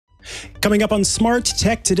Coming up on Smart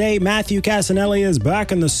Tech today, Matthew Cassinelli is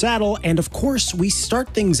back in the saddle. And of course, we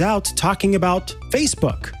start things out talking about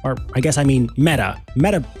Facebook, or I mean Meta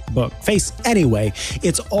book, face. Anyway,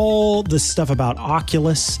 it's all the stuff about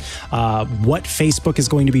Oculus, what Facebook is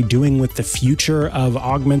going to be doing with the future of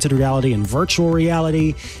augmented reality and virtual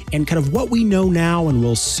reality, and kind of what we know now and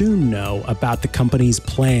will soon know about the company's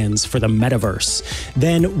plans for the metaverse.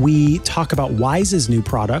 Then we talk about Wyze's new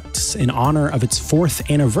products in honor of its 4th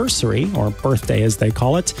anniversary, or birthday as they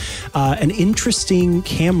call it. An interesting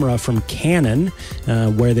camera from Canon,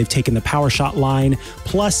 where they've taken the PowerShot line,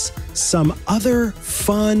 plus some other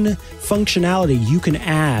fun functionality you can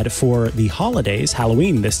add for the holidays,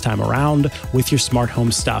 Halloween this time around, with your smart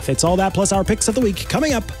home stuff. It's all that plus our picks of the week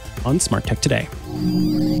coming up on Smart Tech Today.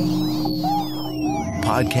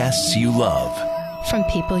 Podcasts you love from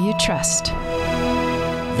people you trust.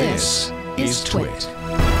 This is Twit.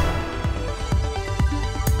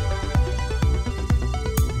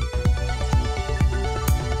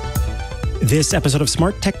 This episode of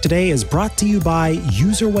Smart Tech Today is brought to you by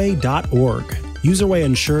userway.org. Userway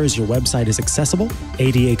ensures your website is accessible,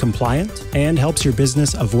 ADA compliant, and helps your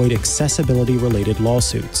business avoid accessibility-related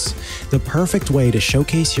lawsuits. The perfect way to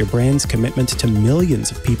showcase your brand's commitment to millions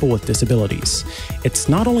of people with disabilities. It's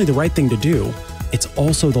not only the right thing to do, it's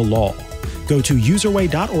also the law. Go to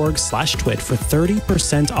userway.org/twit for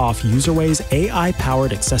 30% off Userway's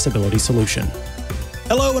AI-powered accessibility solution.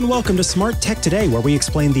 Hello and welcome to Smart Tech Today, where we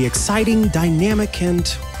explain the exciting, dynamic,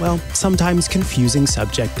 and, well, sometimes confusing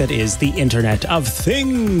subject that is the Internet of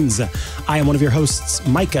Things. I am one of your hosts,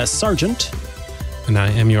 Mikah Sargent. And I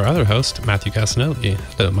am your other host, Matthew Cassinelli.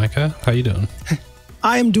 Hello, Mikah. How you doing?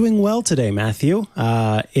 I am doing well today, Matthew.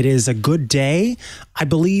 It is a good day. I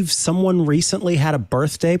believe someone recently had a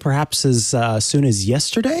birthday, perhaps as soon as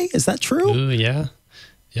yesterday. Is that true? Ooh, yeah.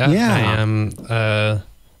 I am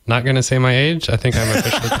not going to say my age. I think I'm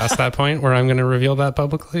officially past that point where I'm going to reveal that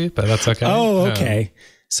publicly, but that's okay. Oh, okay.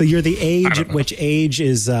 So you're the age at which age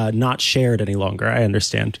is not shared any longer. I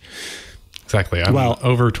understand. Exactly. I'm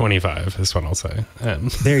over 25 is what I'll say.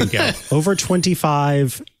 There you go. Over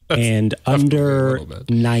 25 and under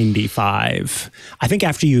 95. I think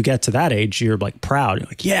after you get to that age, you're like proud. You're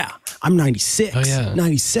like, yeah, I'm 96,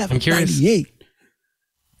 97, I'm curious, 98.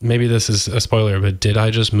 Maybe this is a spoiler, but did I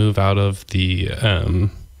just move out of the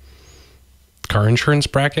car insurance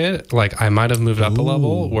bracket? Like I might have moved up a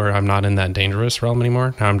level where I'm not in that dangerous realm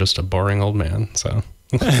anymore. Now I'm just a boring old man. So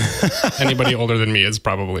anybody older than me is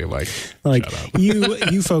probably like shut up.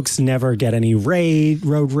 you folks never get any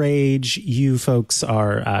road rage. You folks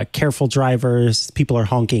are careful drivers. People are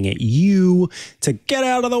honking at you to get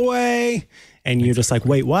out of the way. And you're just like,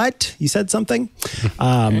 wait, what? You said something?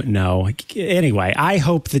 No. Anyway, I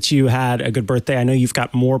hope that you had a good birthday. I know you've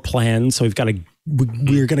got more plans, so we're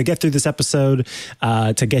going to get through this episode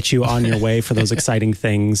to get you on your way for those exciting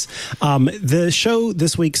things. The show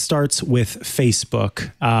this week starts with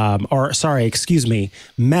Facebook,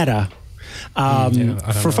 Meta.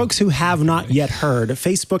 For folks who have not yet heard,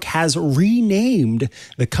 Facebook has renamed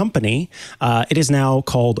the company. It is now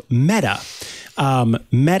called Meta.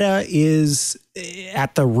 Meta is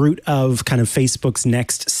at the root of kind of Facebook's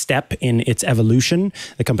next step in its evolution.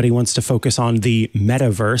 The company wants to focus on the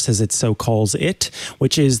metaverse, as it so calls it,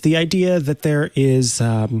 which is the idea that there is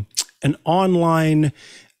an online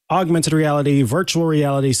augmented reality, virtual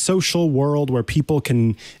reality, social world where people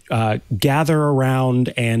can gather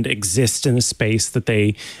around and exist in a space that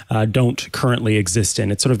they don't currently exist in.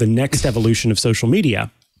 It's sort of the next evolution of social media.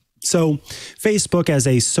 So Facebook, as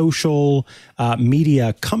a social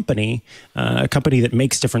media company, a company that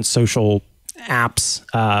makes different social apps,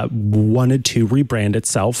 wanted to rebrand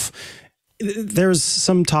itself. There's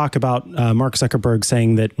some talk about Mark Zuckerberg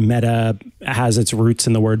saying that Meta has its roots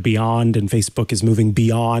in the word beyond and Facebook is moving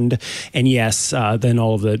beyond. And yes, then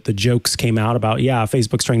all of the jokes came out about,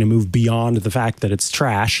 Facebook's trying to move beyond the fact that it's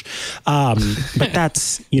trash. But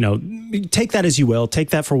that's, take that as you will,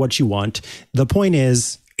 take that for what you want. The point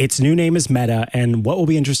is, its new name is Meta, and what will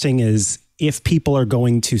be interesting is if people are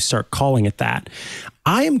going to start calling it that.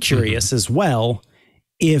 I am curious as well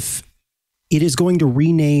if it is going to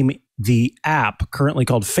rename the app currently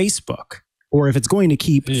called Facebook, or if it's going to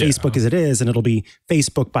keep Facebook as it is, and it'll be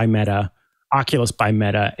Facebook by Meta, Oculus by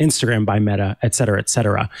Meta, Instagram by Meta, et cetera, et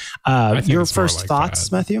cetera. Your first thoughts,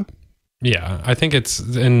 that. Matthew? Yeah, I think it's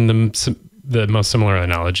in the most similar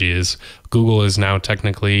analogy is Google is now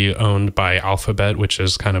technically owned by Alphabet, which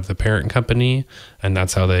is kind of the parent company. And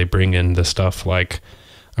that's how they bring in the stuff like,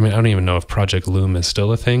 I don't even know if Project Loom is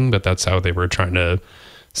still a thing, but that's how they were trying to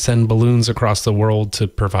send balloons across the world to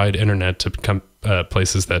provide internet to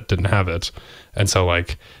places that didn't have it. And so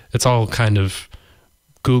like it's all kind of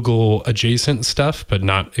Google adjacent stuff, but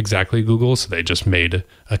not exactly Google. So they just made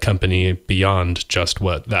a company beyond just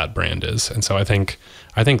what that brand is. And so I think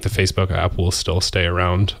the Facebook app will still stay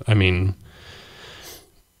around. I mean,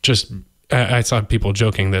 I saw people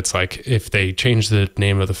joking that's like, if they change the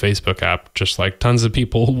name of the Facebook app, just like tons of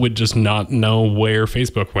people would just not know where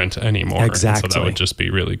Facebook went anymore. Exactly. And so that would just be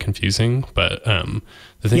really confusing. But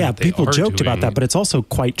the thing that people joked about that, but it's also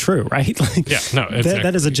quite true, right? Like, yeah, no, exactly.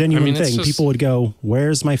 that is a genuine thing. People would go,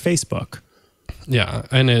 "Where's my Facebook?" Yeah,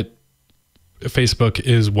 and Facebook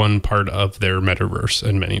is one part of their metaverse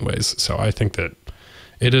in many ways. So I think that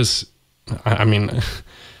it is. I mean.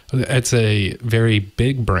 It's a very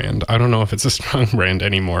big brand. I don't know if it's a strong brand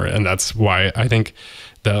anymore. And that's why I think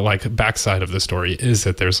the like backside of the story is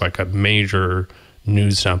that there's like a major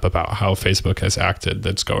news dump about how Facebook has acted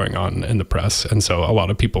that's going on in the press. And so a lot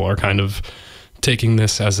of people are kind of taking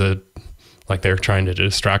this as like they're trying to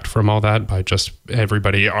distract from all that by just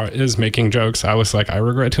everybody is making jokes. I was like, I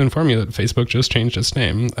regret to inform you that Facebook just changed its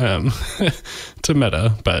name to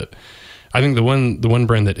Meta, but I think the one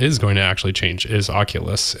brand that is going to actually change is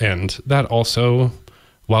Oculus, and that also,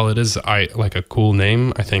 while it is like a cool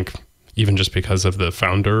name, I think even just because of the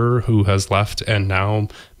founder who has left and now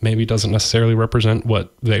maybe doesn't necessarily represent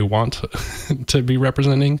what they want to be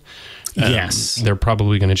representing. Yes, they're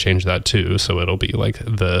probably going to change that too. So it'll be like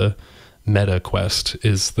the Meta Quest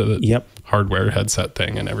is the hardware headset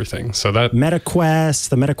thing and everything. So that Meta Quest,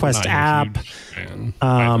 the Meta Quest app,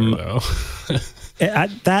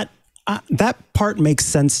 that part makes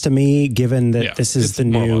sense to me, given that this is the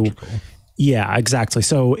new. Logical. Yeah, exactly.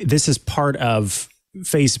 So this is part of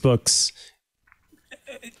Facebook's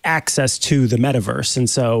access to the metaverse. And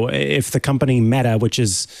so if the company Meta, which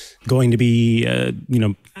is going to be,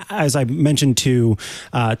 as I mentioned to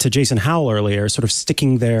Jason Howell earlier, sort of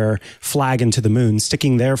sticking their flag into the moon,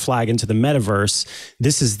 sticking their flag into the metaverse,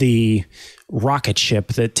 this is the rocket ship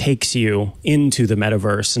that takes you into the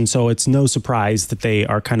metaverse. And so it's no surprise that they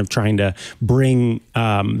are kind of trying to bring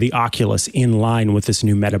the Oculus in line with this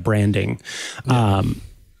new Meta branding. Yeah.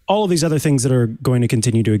 All of these other things that are going to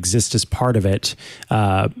continue to exist as part of it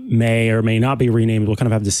may or may not be renamed. We'll kind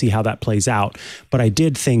of have to see how that plays out. But I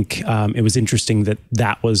did think it was interesting that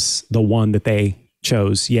that was the one that they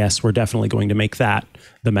chose. Yes, we're definitely going to make that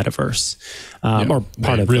the metaverse or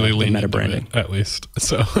part of the Meta branding. At least.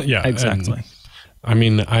 So, yeah. Exactly. And, I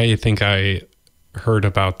mean, I think I heard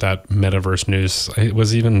about that metaverse news. It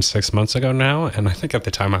was even 6 months ago now. And I think at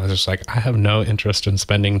the time I was just like, I have no interest in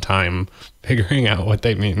spending time figuring out what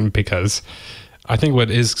they mean, because I think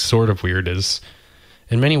what is sort of weird is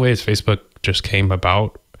in many ways, Facebook just came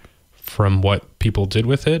about from what people did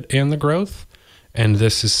with it and the growth. And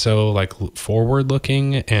this is so like forward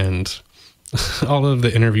looking, and all of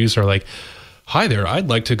the interviews are like, hi there, I'd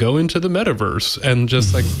like to go into the metaverse, and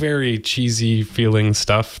just like very cheesy feeling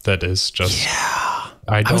stuff that is just,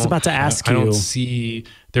 I was about to ask you. I don't see,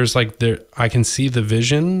 I can see the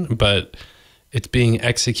vision, but it's being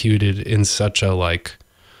executed in such a like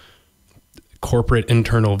corporate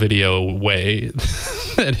internal video way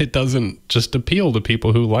that it doesn't just appeal to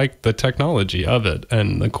people who like the technology of it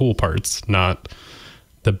and the cool parts, not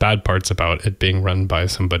the bad parts about it being run by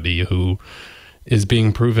somebody who is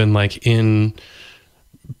being proven like in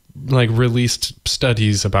like released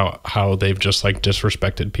studies about how they've just like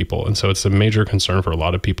disrespected people. And so it's a major concern for a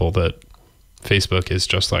lot of people that Facebook is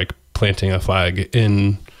just like planting a flag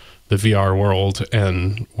in the VR world,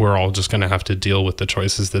 and we're all just going to have to deal with the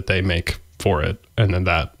choices that they make for it. And then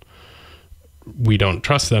that we don't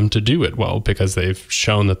trust them to do it well because they've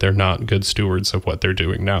shown that they're not good stewards of what they're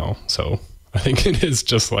doing now. So I think it is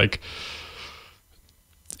just like,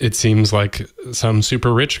 it seems like some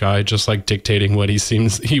super rich guy just like dictating what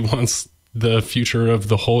he wants the future of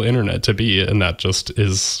the whole internet to be. And that just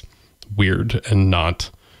is weird and not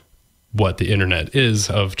what the internet is,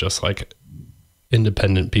 of just like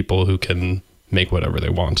independent people who can make whatever they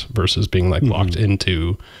want versus being like locked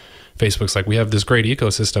into Facebook's like, we have this great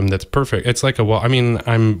ecosystem that's perfect. It's like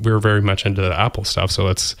we're very much into the Apple stuff, so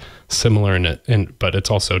it's similar in it, but it's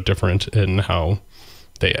also different in how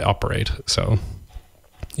they operate. So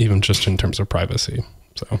even just in terms of privacy.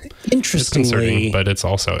 So it's concerning, but it's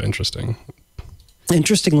also interesting.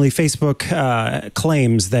 Interestingly, Facebook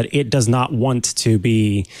claims that it does not want to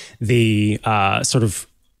be the sort of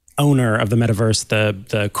owner of the metaverse,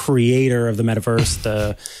 the creator of the metaverse,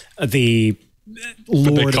 the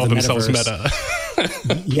Lord they call of the themselves metaverse.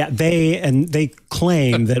 Meta. Yeah, they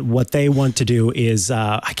claim that what they want to do is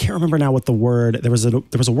I can't remember now what the word, there was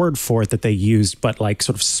a word for it that they used, but like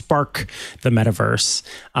sort of spark the metaverse,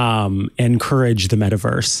 encourage the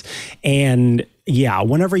metaverse. And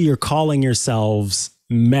whenever you're calling yourselves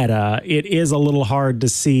Meta, it is a little hard to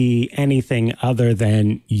see anything other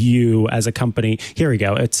than you as a company. Here we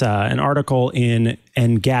go. It's an article in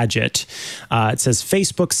Engadget. It says,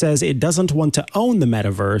 Facebook says it doesn't want to own the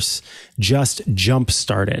metaverse, just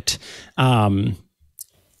jumpstart it.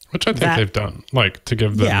 Which I think they've done, like, to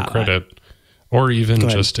give them credit, or even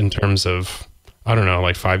just in terms of, I don't know,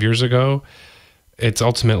 like 5 years ago, it's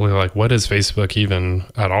ultimately like, what is Facebook even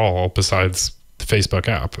at all besides the Facebook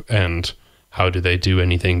app? And how do they do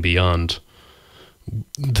anything beyond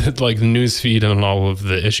like the news feed and all of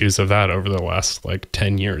the issues of that over the last like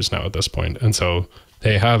 10 years now at this point? And so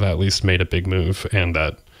they have at least made a big move, and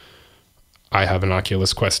that I have an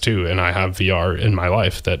Oculus Quest 2 and I have VR in my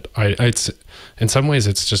life that it's in some ways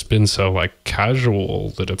it's just been so like casual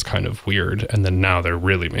that it's kind of weird. And then now they're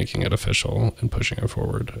really making it official and pushing it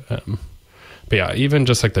forward. But yeah, even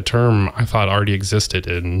just like the term I thought already existed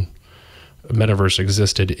in metaverse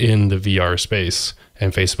existed in the VR space,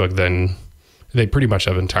 and Facebook then they pretty much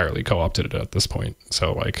have entirely co-opted it at this point.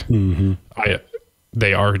 So like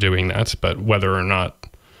they are doing that, but whether or not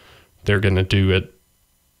they're going to do it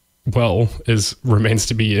well remains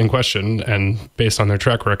to be in question. And based on their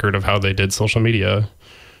track record of how they did social media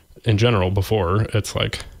in general before, it's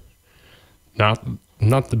like not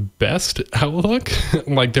the best outlook.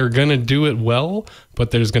 Like they're going to do it well,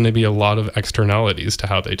 but there's going to be a lot of externalities to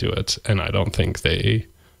how they do it. And I don't think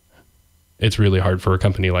it's really hard for a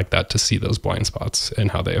company like that to see those blind spots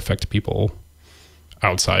and how they affect people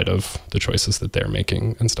outside of the choices that they're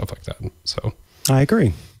making and stuff like that. So I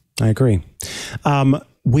agree.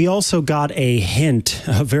 We also got a hint,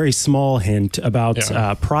 a very small hint about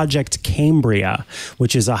Project Cambria,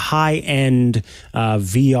 which is a high-end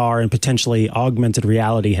VR and potentially augmented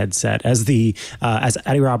reality headset. As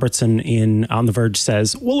Eddie Robertson On The Verge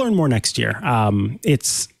says, we'll learn more next year.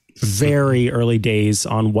 It's very early days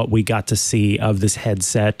on what we got to see of this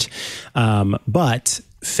headset, but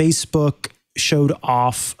Facebook showed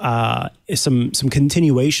off some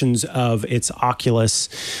continuations of its Oculus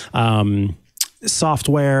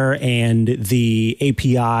software and the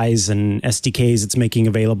APIs and SDKs it's making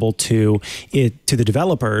available to the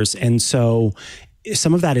developers. And so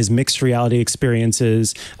some of that is mixed reality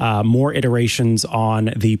experiences, more iterations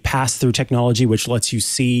on the pass-through technology, which lets you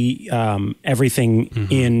see everything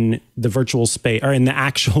in the virtual space or in the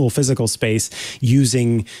actual physical space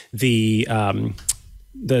using the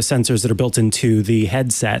sensors that are built into the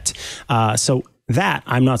headset. So that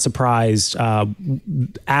I'm not surprised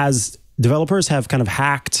as developers have kind of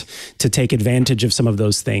hacked to take advantage of some of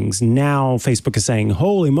those things. Now Facebook is saying,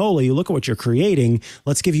 holy moly, look at what you're creating.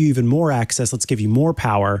 Let's give you even more access. Let's give you more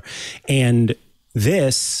power. And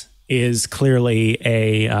this is clearly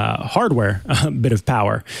a hardware bit of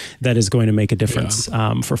power that is going to make a difference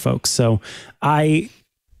for folks. So I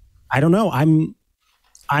don't know.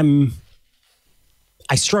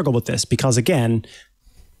 I struggle with this because, again,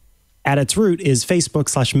 at its root is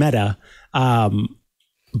Facebook/Meta,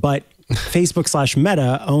 but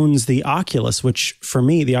Facebook/Meta owns the Oculus, which for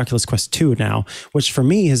me, the Oculus Quest 2 now, which for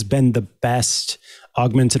me has been the best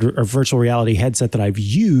augmented or virtual reality headset that I've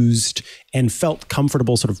used and felt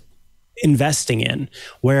comfortable sort of investing in.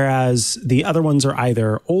 Whereas the other ones are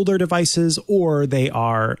either older devices or they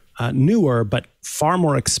are newer, but far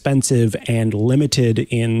more expensive and limited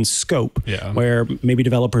in scope, where maybe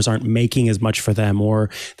developers aren't making as much for them, or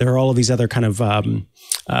there are all of these other kind of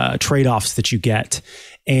trade-offs that you get.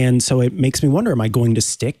 And so it makes me wonder, am I going to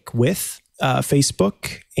stick with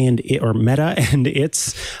Facebook or Meta and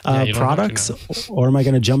its products, or am I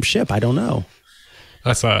going to jump ship? I don't know.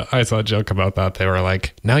 I saw a joke about that. They were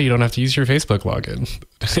like, now you don't have to use your Facebook login.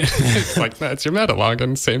 It's like, that's your Meta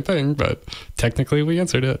login, same thing, but technically we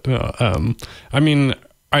answered it. No, I mean,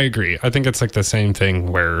 I agree. I think it's like the same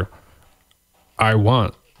thing where I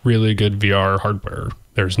want really good VR hardware.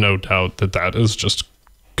 There's no doubt that is just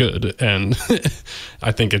good. And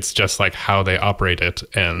I think it's just like how they operate it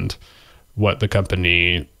and what the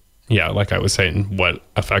company, like I was saying, what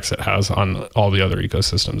effects it has on all the other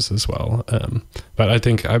ecosystems as well. But I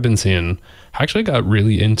think I've been seeing, I actually got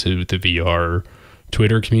really into the VR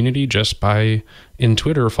Twitter community just by in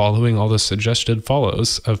Twitter following all the suggested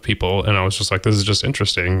follows of people. And I was just like, this is just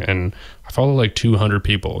interesting. And I follow like 200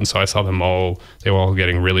 people. And so I saw them all, they were all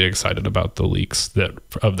getting really excited about the leaks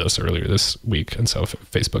of this earlier this week. And so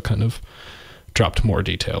Facebook kind of dropped more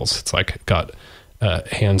details. It's like got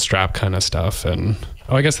hand strap kind of stuff. And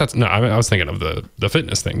I guess I was thinking of the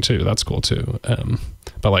fitness thing too. That's cool too.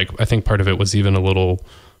 But like, I think part of it was even a little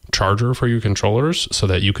charger for your controllers so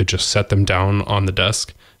that you could just set them down on the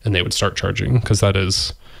desk and they would start charging, because that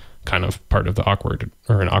is kind of part of the awkward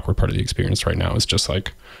part of the experience right now is just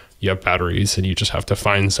like you have batteries and you just have to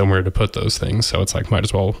find somewhere to put those things. So it's like, might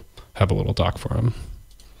as well have a little dock for them.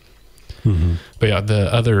 Mm-hmm. But yeah,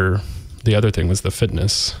 the other thing was the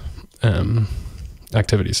fitness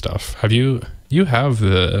activity stuff. You have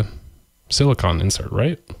the silicone insert,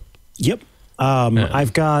 right? Yep.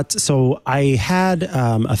 I had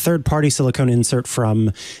a third-party silicone insert from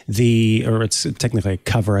or it's technically a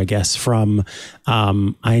cover, I guess, from,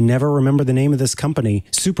 I never remember the name of this company,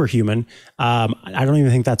 Superhuman. I don't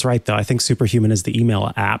even think that's right, though. I think Superhuman is the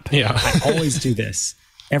email app. Yeah. I always do this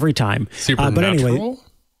every time. Supernatural? But anyway,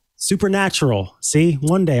 Supernatural. See,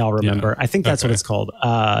 one day I'll remember. Yeah. I think that's what it's called.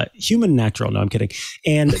 Human Natural. No, I'm kidding.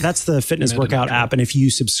 And that's the fitness workout app. And if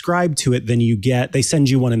you subscribe to it, then they send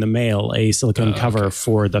you one in the mail, a silicone cover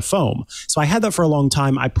for the foam. So I had that for a long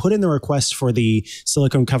time. I put in the request for the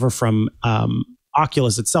silicone cover from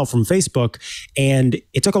Oculus itself from Facebook, and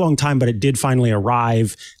it took a long time, but it did finally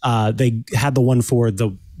arrive. They had the one for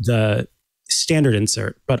the standard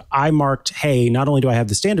insert, but I marked, hey, not only do I have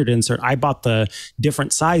the standard insert, I bought the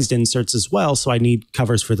different sized inserts as well, so I need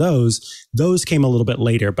covers for those. Those came a little bit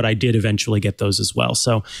later, but I did eventually get those as well.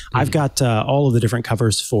 So I've got all of the different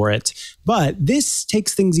covers for it. But this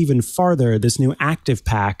takes things even farther, this new Active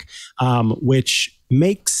Pack, which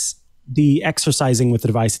makes the exercising with the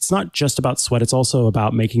device, it's not just about sweat, it's also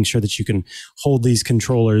about making sure that you can hold these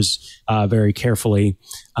controllers very carefully.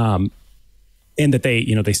 And that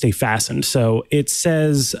they stay fastened. So it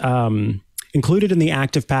says included in the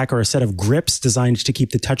Active Pack are a set of grips designed to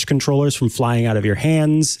keep the touch controllers from flying out of your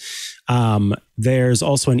hands. There's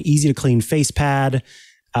also an easy to clean face pad,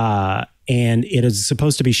 and it is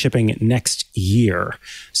supposed to be shipping next year.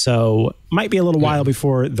 So might be a little while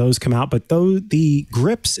before those come out, but the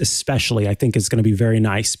grips especially, I think is going to be very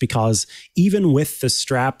nice, because even with the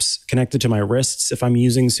straps connected to my wrists, if I'm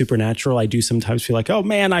using Supernatural, I do sometimes feel like, oh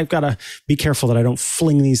man, I've got to be careful that I don't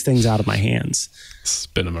fling these things out of my hands.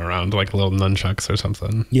 Spin them around like little nunchucks or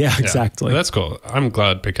something. Yeah, exactly. That's cool. I'm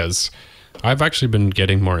glad, because I've actually been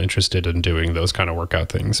getting more interested in doing those kind of workout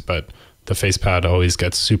things, but the face pad always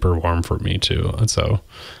gets super warm for me too. And so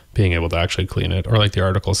being able to actually clean it, or like the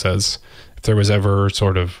article says, if there was ever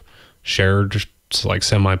sort of shared like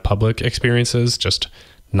semi-public experiences, just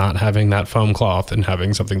not having that foam cloth and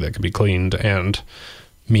having something that could be cleaned and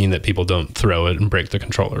mean that people don't throw it and break the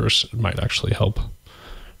controllers might actually help.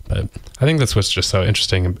 But I think that's what's just so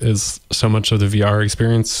interesting, is so much of the VR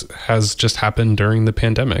experience has just happened during the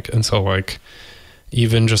pandemic. And so like,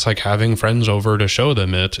 even just like having friends over to show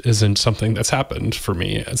them it isn't something that's happened for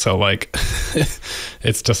me. So like,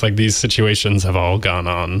 it's just like these situations have all gone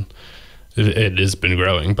on. It has been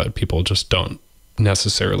growing, but people just don't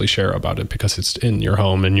necessarily share about it because it's in your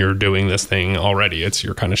home and you're doing this thing already.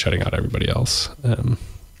 You're kind of shutting out everybody else.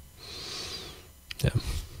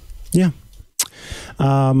 Yeah.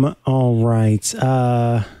 All right.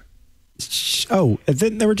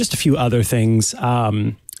 There were just a few other things.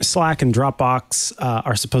 Slack and Dropbox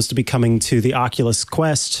are supposed to be coming to the Oculus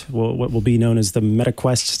Quest, what will be known as the Meta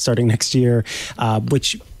Quest, starting next year,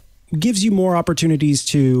 which gives you more opportunities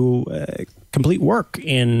to complete work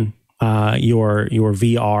in your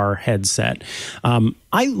VR headset.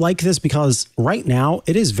 I like this because right now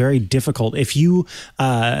it is very difficult. If you,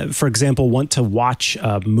 for example, want to watch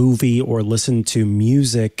a movie or listen to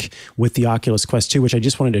music with the Oculus Quest 2, which I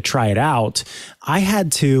just wanted to try it out,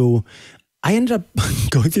 I ended up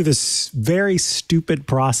going through this very stupid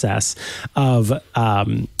process of,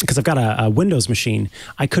 because I've got a Windows machine,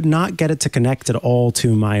 I could not get it to connect at all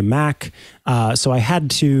to my Mac. So I had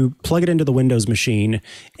to plug it into the Windows machine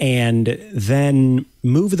and then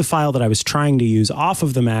move the file that I was trying to use off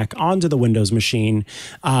of the Mac onto the Windows machine.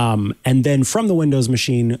 And then from the Windows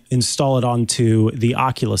machine, install it onto the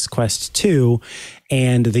Oculus Quest 2,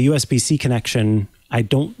 and the USB-C connection. I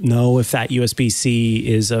don't know if that USB-C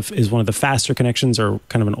is one of the faster connections or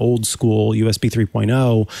kind of an old school USB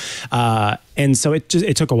 3.0. And so it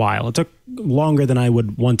took a while. It took longer than I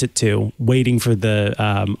would want it to, waiting for the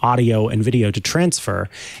audio and video to transfer.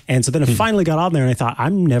 And so then it finally got on there, and I thought,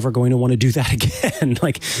 I'm never going to want to do that again.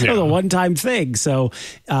 That was a one-time thing. So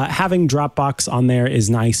having Dropbox on there is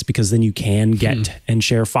nice, because then you can get and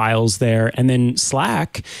share files there. And then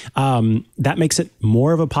Slack, that makes it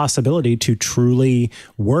more of a possibility to truly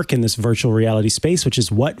work in this virtual reality space, which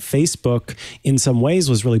is what Facebook in some ways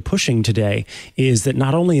was really pushing today, is that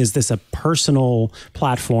not only is this a personal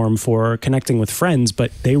platform for connecting with friends,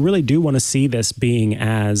 but they really do want to see this being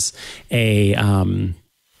as a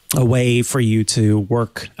way for you to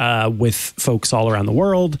work with folks all around the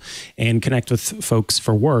world and connect with folks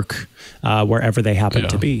for work wherever they happen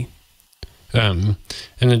to be. And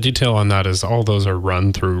the detail on that is all those are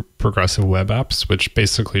run through progressive web apps, which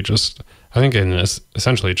basically just, I think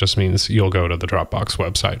essentially it just means you'll go to the Dropbox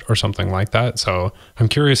website or something like that. So I'm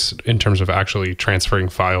curious in terms of actually transferring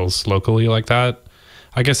files locally like that.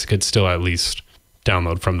 I guess it could still at least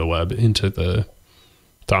download from the web into the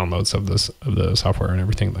downloads of the software and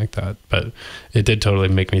everything like that. But it did totally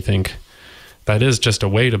make me think that is just a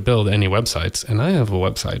way to build any websites. And I have a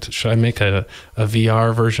website. Should I make a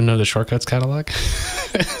VR version of the Shortcuts catalog?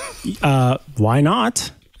 Why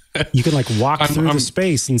not? You can like walk through the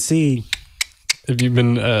space and see. If you've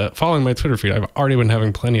been following my Twitter feed, I've already been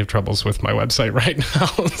having plenty of troubles with my website right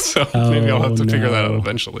now. So maybe I'll have to figure that out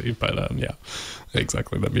eventually. But yeah,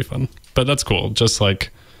 exactly. That'd be fun. But that's cool. Just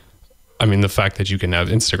like, I mean, the fact that you can have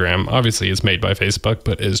Instagram obviously is made by Facebook,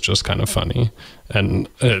 but is just kind of funny. And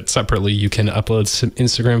separately, you can upload some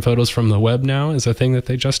Instagram photos from the web now is a thing that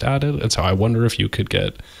they just added. And so I wonder if you could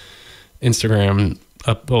get Instagram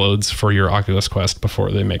uploads for your Oculus Quest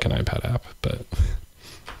before they make an iPad app. But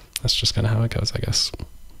that's just kind of how it goes, I guess.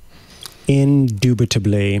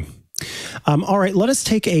 Indubitably. All right, let us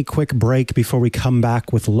take a quick break before we come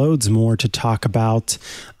back with loads more to talk about.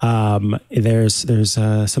 There's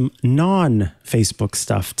some non-Facebook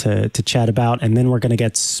stuff to chat about, and then we're going to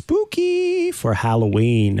get spooky for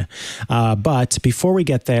Halloween. But before we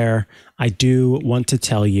get there, I do want to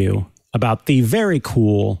tell you about the very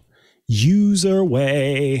cool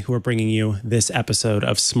UserWay, who are bringing you this episode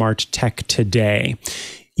of Smart Tech Today.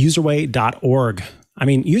 Userway.org. I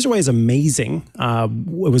mean, UserWay is amazing.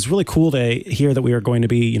 It was really cool to hear that we are going to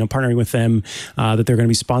be, partnering with them, that they're going to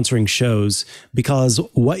be sponsoring shows, because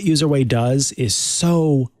what UserWay does is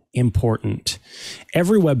so important.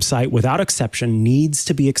 Every website, without exception, needs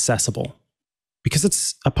to be accessible because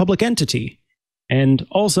it's a public entity and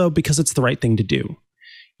also because it's the right thing to do.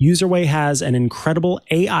 UserWay has an incredible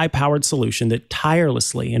AI-powered solution that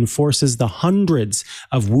tirelessly enforces the hundreds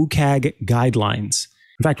of WCAG guidelines.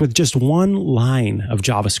 In fact, with just one line of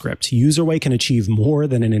JavaScript, UserWay can achieve more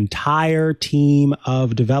than an entire team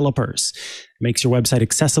of developers. It makes your website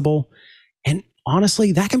accessible. And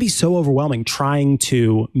honestly, that can be so overwhelming trying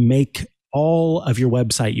to make all of your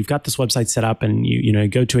website. You've got this website set up and you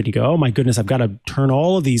go to it and you go, oh my goodness, I've got to turn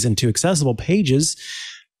all of these into accessible pages.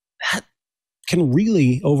 That can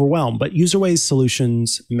really overwhelm, but UserWay's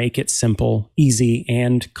solutions make it simple, easy,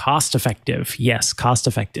 and cost-effective. Yes,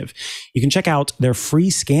 cost-effective. You can check out their free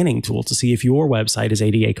scanning tool to see if your website is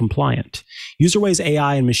ADA compliant. UserWay's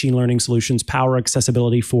AI and machine learning solutions power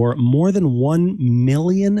accessibility for more than 1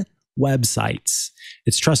 million websites.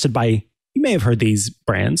 It's trusted by, you may have heard these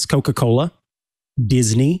brands, Coca-Cola,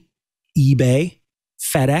 Disney, eBay,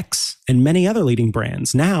 FedEx, and many other leading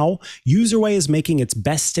brands. Now, UserWay is making its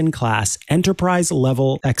best-in-class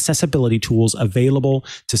enterprise-level accessibility tools available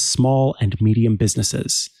to small and medium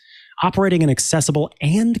businesses. Operating an accessible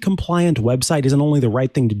and compliant website isn't only the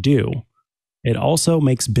right thing to do, it also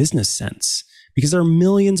makes business sense because there are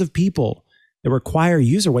millions of people that require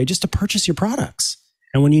UserWay just to purchase your products.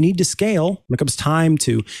 And when you need to scale, when it comes time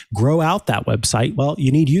to grow out that website, well,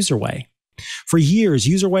 you need UserWay. For years,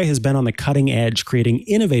 UserWay has been on the cutting edge, creating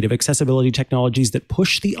innovative accessibility technologies that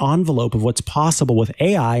push the envelope of what's possible with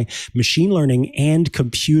AI, machine learning, and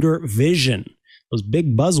computer vision. Those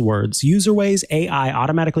big buzzwords. UserWay's AI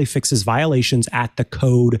automatically fixes violations at the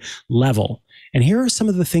code level. And here are some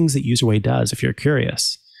of the things that UserWay does, if you're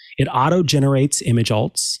curious. It auto-generates image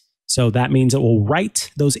alts, so that means it will write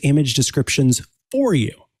those image descriptions for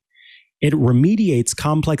you. It remediates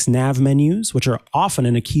complex nav menus, which are often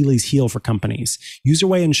an Achilles heel for companies.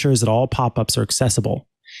 UserWay ensures that all pop-ups are accessible.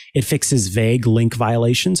 It fixes vague link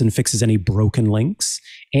violations and fixes any broken links.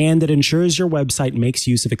 And it ensures your website makes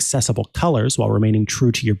use of accessible colors while remaining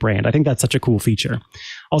true to your brand. I think that's such a cool feature.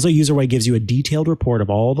 Also, UserWay gives you a detailed report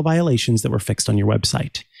of all the violations that were fixed on your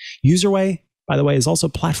website. UserWay, by the way, is also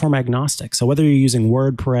platform agnostic. So whether you're using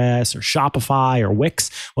WordPress or Shopify or Wix,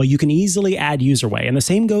 well, you can easily add UserWay. And the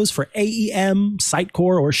same goes for AEM,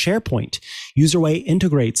 Sitecore, or SharePoint. UserWay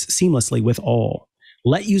integrates seamlessly with all.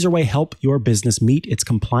 Let UserWay help your business meet its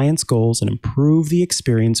compliance goals and improve the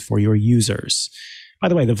experience for your users. By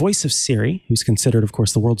the way, the voice of Siri, who's considered, of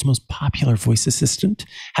course, the world's most popular voice assistant,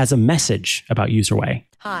 has a message about UserWay.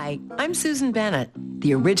 Hi, I'm Susan Bennett,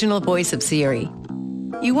 the original voice of Siri.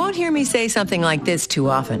 You won't hear me say something like this too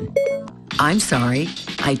often. I'm sorry,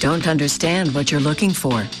 I don't understand what you're looking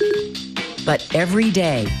for. But every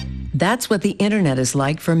day, that's what the internet is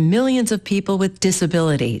like for millions of people with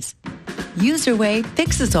disabilities. UserWay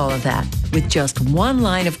fixes all of that with just one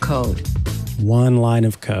line of code. One line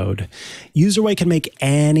of code. UserWay can make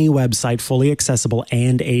any website fully accessible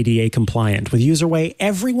and ADA compliant. With UserWay,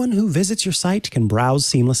 everyone who visits your site can browse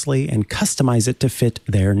seamlessly and customize it to fit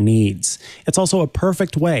their needs. It's also a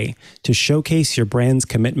perfect way to showcase your brand's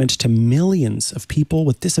commitment to millions of people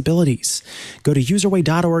with disabilities. Go to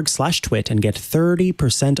userway.org/twit and get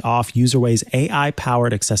 30% off UserWay's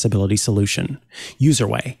AI-powered accessibility solution.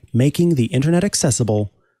 UserWay, making the internet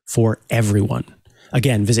accessible for everyone.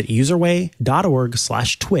 Again, visit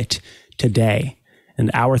userway.org/twit today. And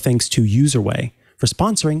our thanks to UserWay for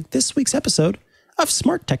sponsoring this week's episode of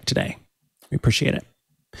Smart Tech Today. We appreciate it.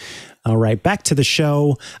 All right, back to the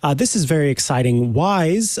show. This is very exciting.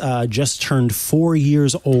 Wyze just turned 4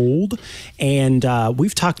 years old, and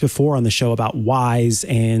we've talked before on the show about Wyze.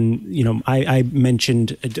 And I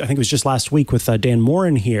mentioned, I think it was just last week with Dan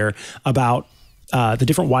Morin here, about the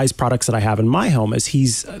different Wyze products that I have in my home, as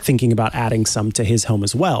he's thinking about adding some to his home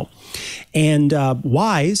as well. And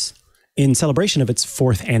Wyze, in celebration of its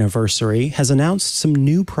 4th anniversary, has announced some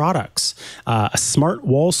new products: a smart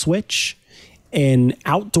wall switch, an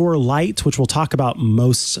outdoor light, which we'll talk about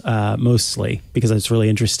mostly because it's really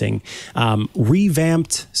interesting,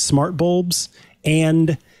 revamped smart bulbs,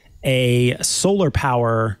 and a solar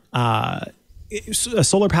power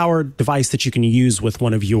device that you can use with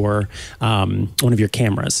one of your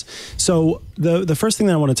cameras. So the first thing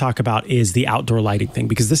that I want to talk about is the outdoor lighting thing,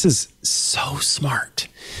 because this is so smart.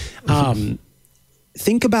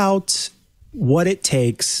 Think about what it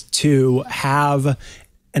takes to have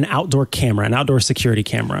an outdoor camera, an outdoor security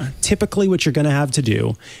camera. Typically, what you're going to have to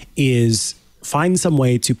do is find some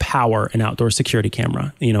way to power an outdoor security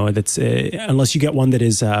camera. That's unless you get one that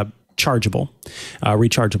is rechargeable.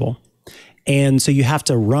 And so you have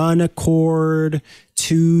to run a cord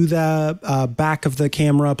to the back of the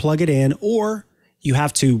camera, plug it in, or you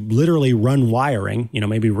have to literally run wiring,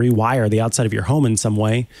 maybe rewire the outside of your home in some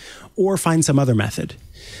way, or find some other method.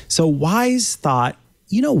 So Wyze thought,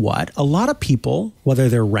 you know what? A lot of people, whether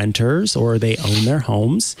they're renters or they own their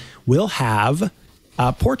homes, will have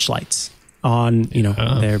porch lights on,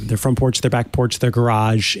 their front porch, their back porch, their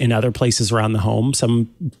garage, and other places around the home. Some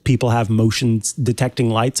people have motion detecting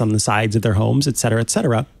lights on the sides of their homes, et cetera, et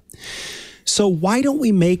cetera. So why don't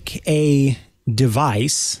we make a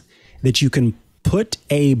device that you can put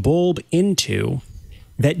a bulb into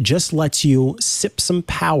that just lets you sip some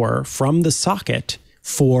power from the socket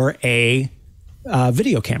for a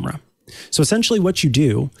video camera? So essentially what you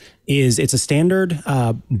do is, it's a standard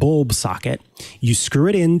bulb socket. You screw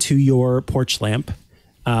it into your porch lamp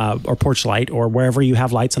or porch light, or wherever you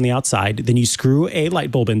have lights on the outside. Then you screw a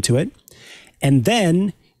light bulb into it, and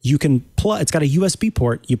then you can plug. It's got a USB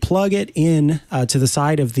port. You plug it in to the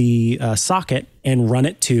side of the socket and run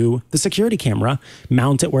it to the security camera.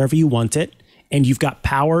 Mount it wherever you want it. And you've got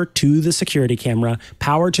power to the security camera,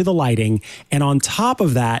 power to the lighting. And on top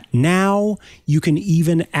of that, now you can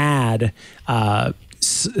even add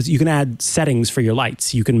settings for your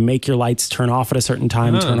lights. You can make your lights turn off at a certain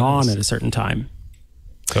time, turn on at a certain time.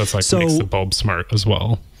 So it's makes the bulb smart as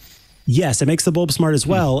well. Yes, it makes the bulb smart as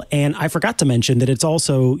well. And I forgot to mention that it's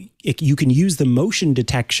also, you can use the motion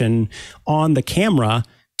detection on the camera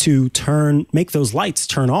to make those lights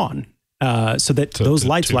turn on. So that those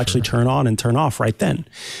lights will actually turn on and turn off right then.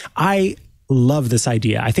 I love this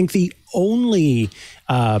idea. I think the only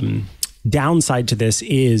downside to this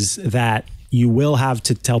is that you will have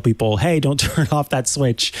to tell people, hey, don't turn off that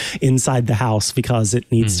switch inside the house because it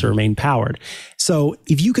needs to remain powered. So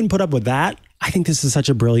if you can put up with that, I think this is such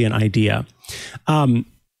a brilliant idea.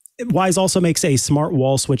 Wyze also makes a smart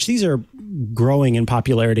wall switch. These are growing in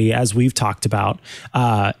popularity, as we've talked about.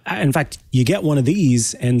 In fact, you get one of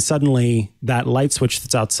these and suddenly that light switch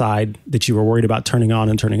that's outside that you were worried about turning on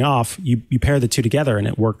and turning off, you pair the two together and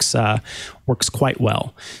it works quite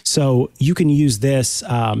well. So you can use this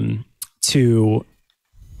to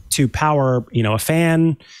power, a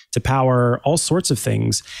fan, to power all sorts of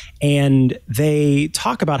things. And they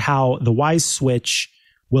talk about how the Wyze switch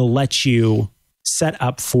will let you set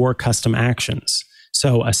up 4 custom actions.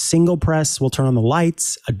 So a single press will turn on the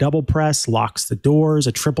lights, a double press locks the doors,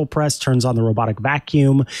 a triple press turns on the robotic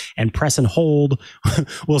vacuum, and press and hold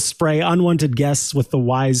will spray unwanted guests with the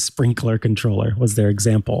Wyze sprinkler controller, was their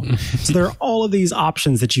example. So there are all of these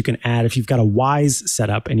options that you can add if you've got a Wyze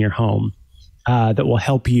setup in your home that will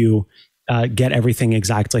help you get everything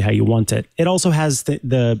exactly how you want it. It also has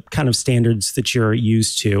the kind of standards that you're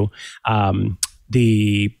used to.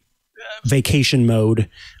 The vacation mode,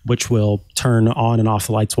 which will turn on and off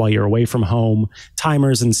the lights while you're away from home,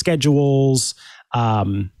 timers and schedules,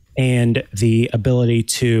 and the ability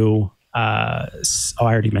to I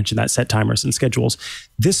already mentioned that, set timers and schedules.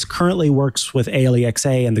 This currently works with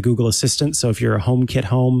ALEXA and the Google Assistant. So if you're a HomeKit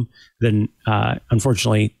home, then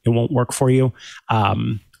unfortunately it won't work for you.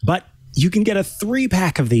 But you can get a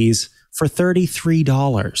 3-pack of these for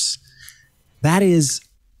 $33. That is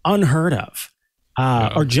unheard of,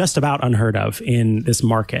 or just about unheard of in this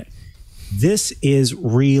market. This is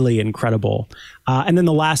really incredible. And then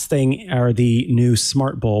the last thing are the new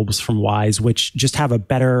smart bulbs from Wyze, which just have a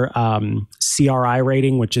better CRI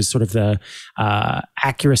rating, which is sort of the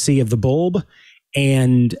accuracy of the bulb.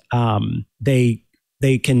 And they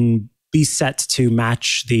can be set to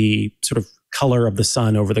match the sort of color of the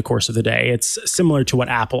sun over the course of the day. It's similar to what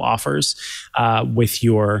Apple offers with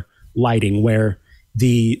your lighting, where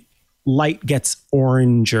the light gets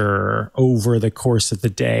oranger over the course of the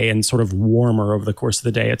day and sort of warmer over the course of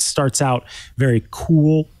the day. It starts out very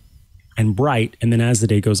cool and bright, and then as the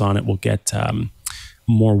day goes on, it will get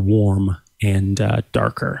more warm and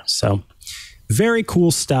darker. So very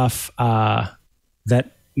cool stuff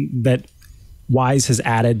that Wyze has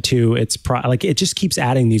added to its like it just keeps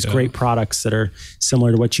adding these great products that are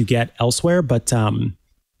similar to what you get elsewhere, but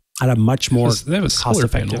at a much more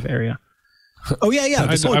cost-effective area. Oh yeah.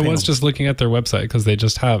 I was just looking at their website because they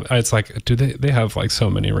just have. It's like, they have like so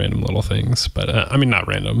many random little things, but I mean not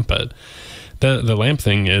random, but the lamp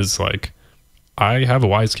thing is like, I have a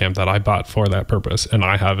Wyze camp that I bought for that purpose, and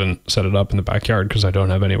I haven't set it up in the backyard because I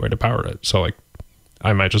don't have anywhere to power it. So like,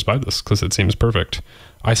 I might just buy this because it seems perfect.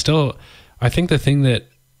 I think the thing that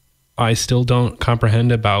I still don't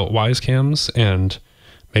comprehend about Wyze cams, and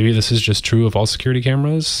maybe this is just true of all security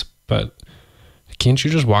cameras, but can't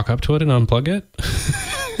you just walk up to it and unplug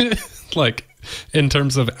it? Like, in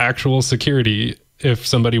terms of actual security, if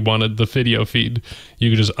somebody wanted the video feed,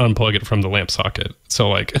 you could just unplug it from the lamp socket. So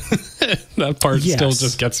like, that part still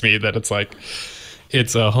just gets me, that it's like,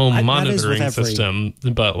 it's a home monitoring system,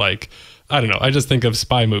 but like, I don't know. I just think of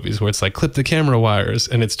spy movies where it's like, clip the camera wires,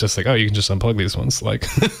 and it's just like, oh, you can just unplug these ones. Like,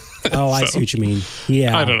 I see what you mean.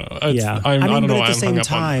 Yeah, I don't know. I don't know why I'm hung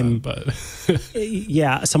up on that, but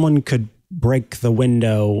yeah, someone could break the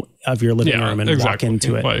window of your living room and walk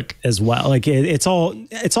into it as well. Like it's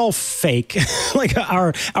all fake. Like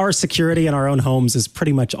our security in our own homes is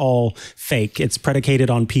pretty much all fake. It's predicated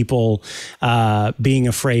on people being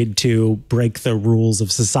afraid to break the rules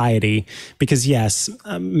of society, because yes,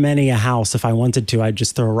 many a house, if I wanted to, I'd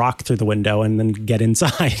just throw a rock through the window and then get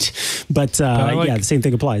inside. But the same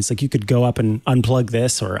thing applies. Like, you could go up and unplug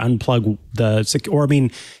this or unplug or I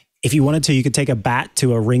mean, if you wanted to, you could take a bat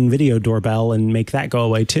to a Ring video doorbell and make that go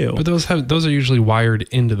away too. But those are usually wired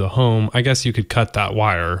into the home. I guess you could cut that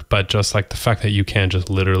wire, but just like the fact that you can just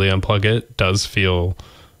literally unplug it does feel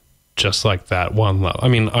just like that one level. I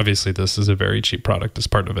mean, obviously this is a very cheap product as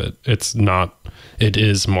part of it. It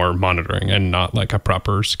is more monitoring and not like a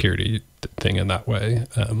proper security thing in that way.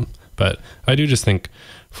 But I do just think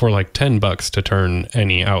for like $10 to turn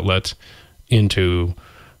any outlet into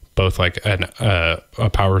both like a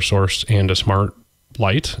power source and a smart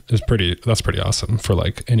light that's pretty awesome for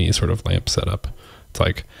like any sort of lamp setup. It's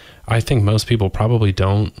like, I think most people probably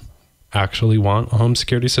don't actually want a home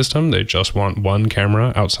security system. They just want one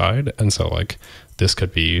camera outside. And so like, this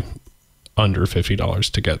could be under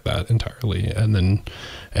 $50 to get that entirely. And then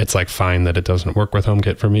it's like fine that it doesn't work with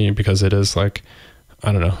HomeKit for me, because it is like,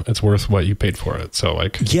 I don't know, it's worth what you paid for it. So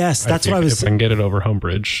like, yes, that's what I was. If I can get it over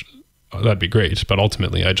Homebridge, that'd be great. But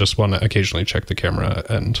ultimately, I just want to occasionally check the camera,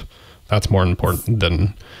 and that's more important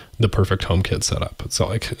than the perfect HomeKit setup. It's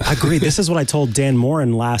like, I agree. This is what I told Dan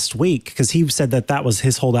Morin last week, because he said that was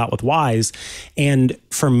his holdout with Wyze. And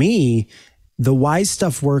for me, the Wyze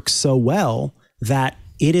stuff works so well that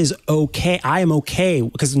it is okay. I am okay,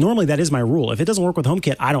 because normally that is my rule. If it doesn't work with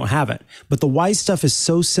HomeKit, I don't have it. But the Wyze stuff is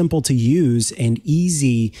so simple to use and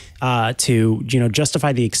easy to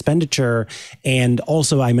justify the expenditure. And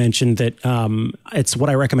also, I mentioned that it's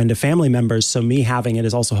what I recommend to family members. So me having it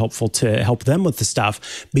is also helpful to help them with the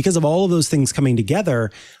stuff. Because of all of those things coming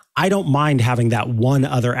together, I don't mind having that one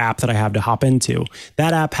other app that I have to hop into.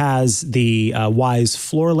 That app has the Wyze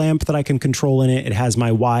floor lamp that I can control in it. It has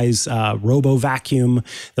my Wyze robo vacuum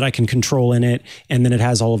that I can control in it. And then it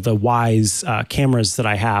has all of the Wyze cameras that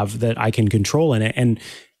I have that I can control in it. And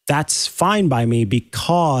that's fine by me,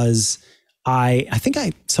 because I think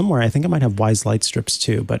I might have Wyze light strips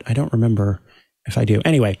too, but I don't remember if I do.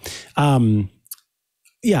 Anyway,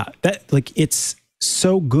 it's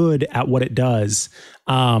so good at what it does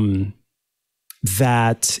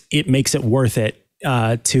that it makes it worth it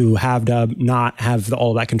to not have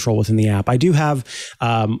all that control within the app. I do have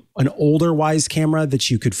an older Wyze camera that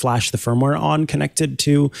you could flash the firmware on connected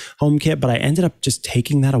to HomeKit, but I ended up just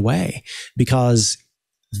taking that away because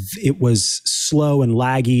it was slow and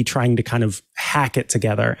laggy trying to kind of hack it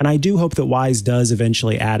together. And I do hope that Wyze does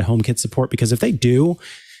eventually add HomeKit support, because if they do,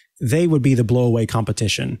 they would be the blowaway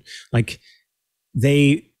competition. Like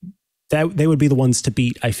they would be the ones to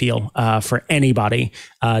beat, I feel, for anybody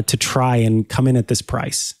to try and come in at this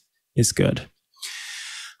price is good.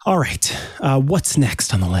 All right. What's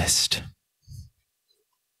next on the list?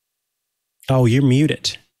 Oh, you're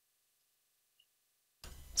muted.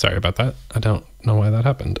 Sorry about that. I don't know why that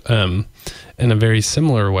happened. In a very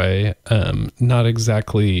similar way, not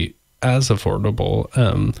exactly as affordable.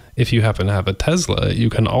 If you happen to have a Tesla, you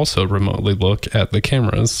can also remotely look at the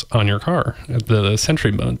cameras on your car, at the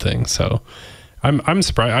Sentry Mode thing. So I'm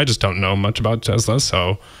surprised. I just don't know much about Tesla,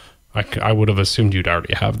 so I would have assumed you'd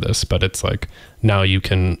already have this, but it's like now you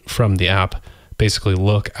can, from the app, basically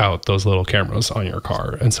look out those little cameras on your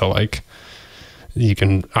car. And so like you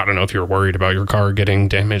can, I don't know if you're worried about your car getting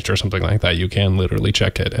damaged or something like that, you can literally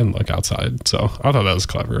check it and look outside. So I thought that was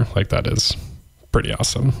clever. Like that is pretty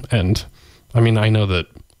awesome. And I mean, I know that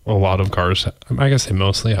a lot of cars, I guess they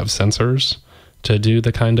mostly have sensors to do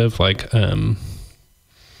the kind of like, what am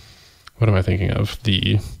I thinking of?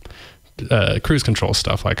 The cruise control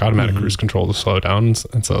stuff, like automatic cruise control to slow down.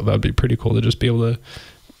 And so that'd be pretty cool to just be able to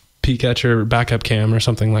peek at your backup cam or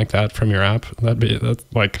something like that from your app. That's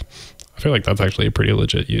like, I feel like that's actually a pretty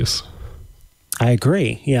legit use. I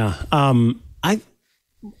agree. Yeah.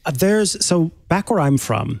 So back where I'm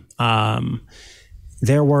from,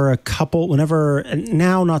 there were a couple,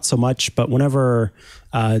 now not so much, but whenever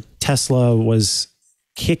Tesla was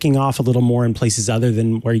kicking off a little more in places other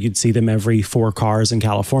than where you'd see them every 4 cars in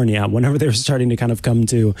California, whenever they were starting to kind of come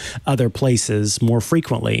to other places more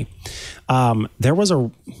frequently, there was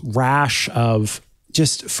a rash of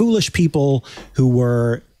just foolish people who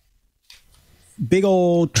were big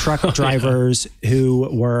old truck drivers who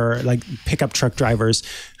were like pickup truck drivers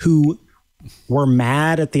who were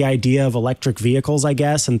mad at the idea of electric vehicles, I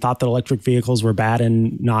guess, and thought that electric vehicles were bad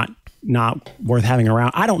and not worth having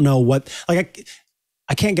around. I don't know what, like,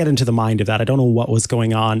 I can't get into the mind of that. I don't know what was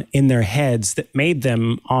going on in their heads that made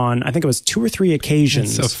them on, I think it was 2 or 3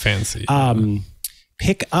 occasions. It's so fancy.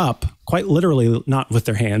 Pick up, quite literally, not with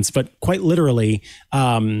their hands, but quite literally,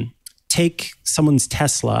 take someone's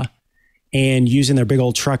Tesla and using their big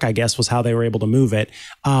old truck, I guess, was how they were able to move it,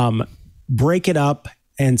 break it up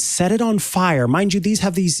and set it on fire. Mind you, these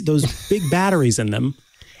have those big batteries in them,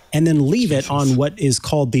 and then leave it on what is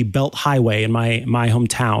called the Belt Highway in my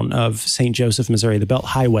hometown of St. Joseph, Missouri, the Belt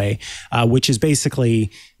Highway, which is basically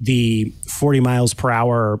the 40 miles per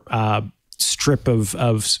hour strip of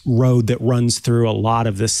road that runs through a lot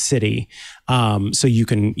of this city. So you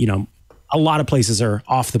can, a lot of places are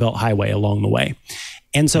off the Belt Highway along the way.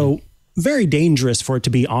 And so very dangerous for it to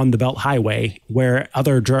be on the Belt Highway where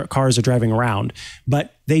other cars are driving around.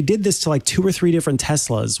 But they did this to like 2 or 3 different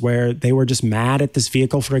Teslas where they were just mad at this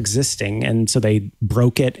vehicle for existing. And so they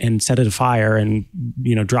broke it and set it afire and,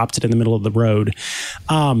 dropped it in the middle of the road.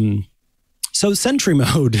 So Sentry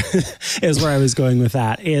Mode is where I was going with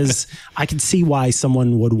that, is I can see why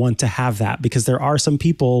someone would want to have that, because there are some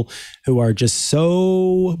people who are just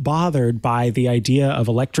so bothered by the idea of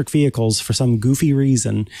electric vehicles for some goofy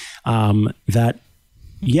reason that,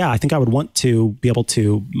 I think I would want to be able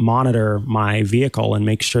to monitor my vehicle and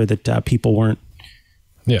make sure that people weren't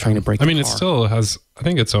trying to break the car. It still has, I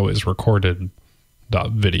think it's always recorded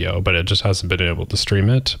video, but it just hasn't been able to stream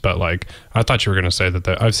it. But like, I thought you were going to say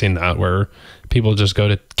that I've seen that where people just go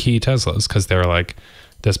to key Teslas because they're like,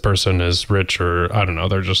 this person is rich, or I don't know,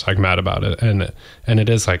 they're just like mad about it. And it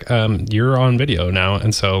is like, you're on video now.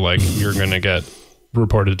 And so like, you're going to get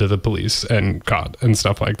reported to the police and caught and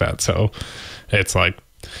stuff like that. So it's like,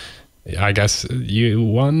 I guess you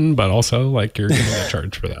won, but also like you're going to get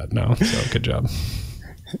charged for that now. So good job.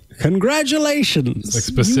 Congratulations. Like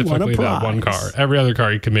specifically that one car. Every other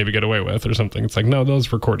car you could maybe get away with or something. It's like, no,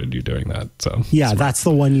 those recorded you doing that. So yeah, that's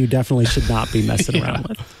the one you definitely should not be messing around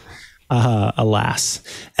with. Alas.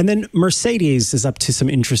 And then Mercedes is up to some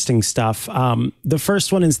interesting stuff. The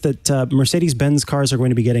first one is that Mercedes-Benz cars are going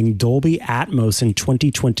to be getting Dolby Atmos in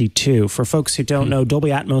 2022. For folks who don't know, Dolby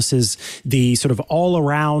Atmos is the sort of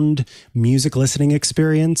all-around music listening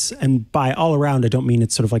experience. And by all around, I don't mean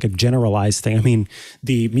it's sort of like a generalized thing. I mean,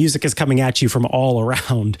 the music is coming at you from all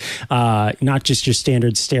around, not just your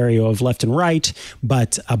standard stereo of left and right,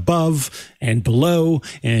 but above and below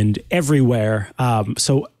and everywhere.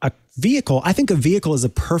 So vehicle, I think a vehicle is a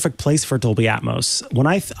perfect place for Dolby Atmos. When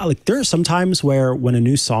there are some times where when a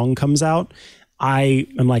new song comes out, I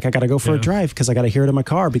am like, I got to go for a drive because I got to hear it in my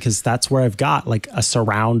car, because that's where I've got like a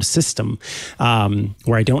surround system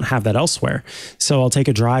where I don't have that elsewhere. So I'll take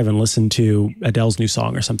a drive and listen to Adele's new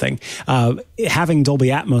song or something. Having Dolby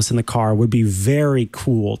Atmos in the car would be very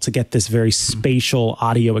cool to get this very spatial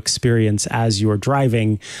audio experience as you're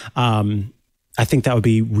driving. I think that would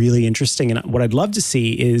be really interesting. And what I'd love to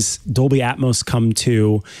see is Dolby Atmos come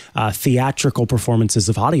to theatrical performances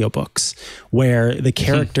of audiobooks where the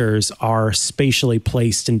characters are spatially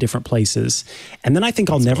placed in different places. And then I think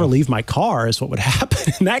I'll never leave my car is what would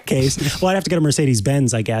happen in that case. Well, I'd have to get a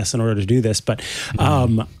Mercedes-Benz, I guess, in order to do this. But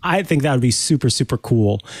I think that would be super, super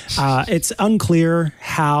cool. It's unclear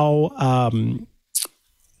how,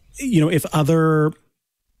 if other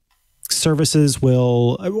services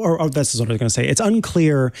will, or this is what I was going to say. It's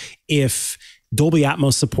unclear if Dolby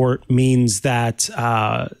Atmos support means that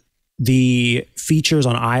the features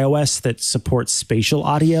on iOS that support spatial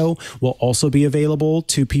audio will also be available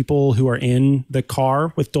to people who are in the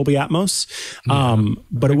car with Dolby Atmos.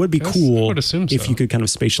 But it would be cool if you could kind of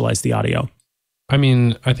spatialize the audio. I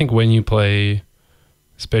mean, I think when you play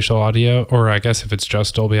spatial audio, or I guess if it's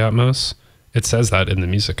just Dolby Atmos, it says that in the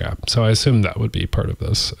music app. So I assume that would be part of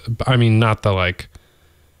this. I mean, not the like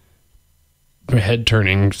head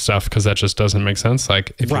turning stuff, because that just doesn't make sense.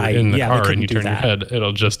 Like if you're in the car and you turn your head,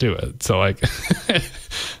 it'll just do it. So like,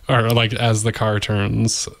 or like as the car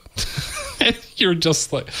turns, you're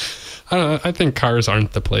just like, I don't know. I think cars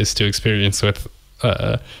aren't the place to experience with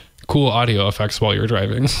cool audio effects while you're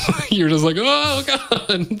driving. You're just like, oh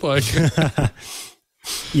God. Like,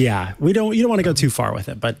 yeah, you don't want to go too far with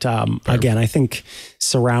it. But again, I think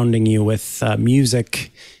surrounding you with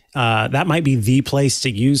music, that might be the place to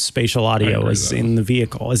use spatial audio is in the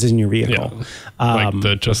vehicle, is in your vehicle. Yeah.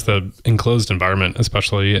 Like just the enclosed environment,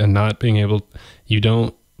 especially, and not being able, you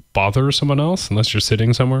don't bother someone else unless you're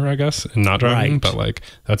sitting somewhere, I guess, and not driving. Right. But like,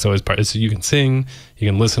 that's always part. So you can sing, you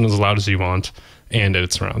can listen as loud as you want, and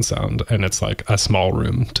it's surround sound, and it's like a small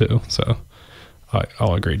room too. So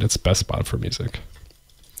I'll agree, it's best spot for music.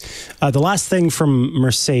 The last thing from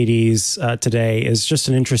Mercedes today is just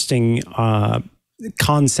an interesting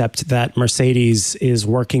concept that Mercedes is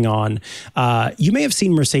working on. You may have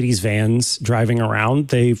seen Mercedes vans driving around.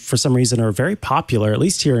 They, for some reason, are very popular, at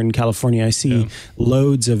least here in California. I see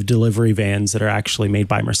loads of delivery vans that are actually made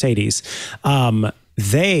by Mercedes.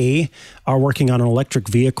 They are working on an electric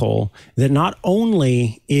vehicle that not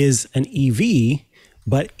only is an EV,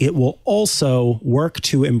 but it will also work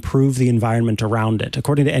to improve the environment around it.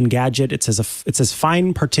 According to Engadget, it says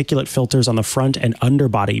fine particulate filters on the front and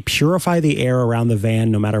underbody purify the air around the van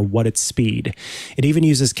no matter what its speed. It even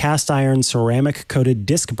uses cast iron ceramic coated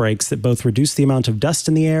disc brakes that both reduce the amount of dust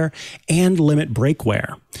in the air and limit brake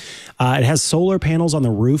wear. It has solar panels on the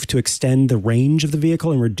roof to extend the range of the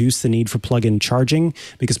vehicle and reduce the need for plug-in charging,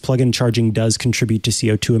 because plug-in charging does contribute to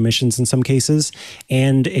CO2 emissions in some cases.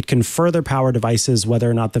 And it can further power devices whether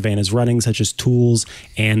or not the van is running, such as tools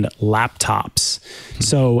and laptops.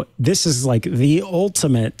 So this is like the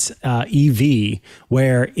ultimate EV,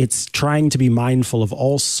 where it's trying to be mindful of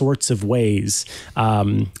all sorts of ways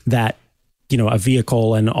that a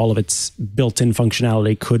vehicle and all of its built-in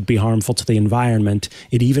functionality could be harmful to the environment.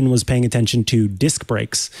 It even was paying attention to disc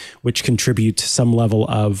brakes, which contribute to some level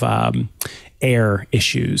of air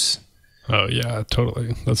issues. Oh yeah,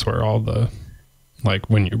 totally. That's where all the, like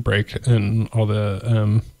when you brake and all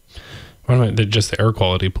the, just the air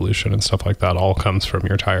quality pollution and stuff like that all comes from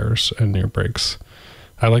your tires and your brakes.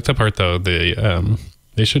 I like the part though, they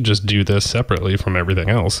should just do this separately from everything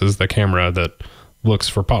else, is the camera that looks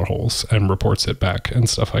for potholes and reports it back and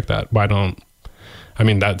stuff like that.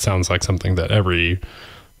 That sounds like something that every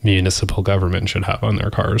municipal government should have on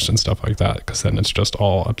their cars and stuff like that, because then it's just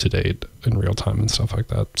all up to date in real time and stuff like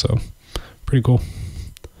that. So pretty cool.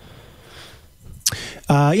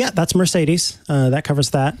 That's Mercedes. That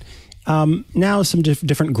covers that. Now some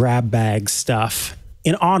different grab bag stuff.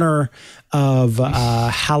 In honor of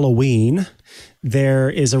Halloween, there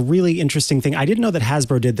is a really interesting thing. I didn't know that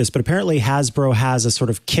Hasbro did this, but apparently Hasbro has a sort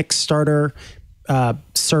of Kickstarter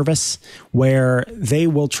service where they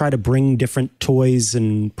will try to bring different toys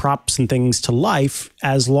and props and things to life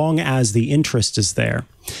as long as the interest is there.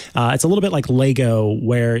 It's a little bit like Lego,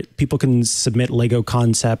 where people can submit Lego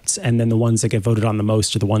concepts, and then the ones that get voted on the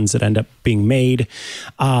most are the ones that end up being made.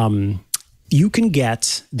 You can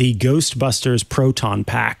get the Ghostbusters Proton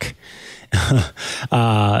pack.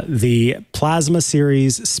 The Plasma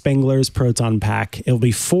Series Spengler's Proton pack. It'll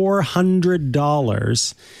be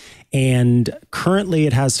 $400, And currently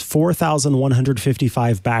it has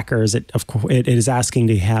 4,155 backers. It is asking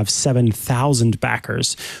to have 7,000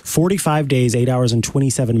 backers. 45 days, 8 hours, and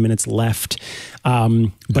 27 minutes left.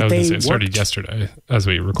 But it started yesterday as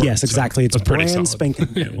we recorded. Yes, exactly. It's brand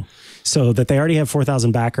spanking new. So that they already have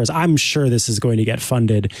 4,000 backers. I'm sure this is going to get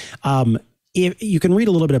funded. If you can read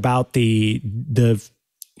a little bit about the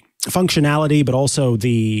functionality, but also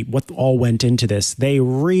what all went into this. They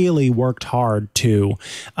really worked hard to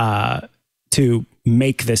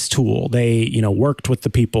make this tool. They, worked with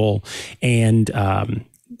the people and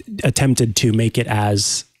attempted to make it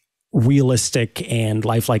as realistic and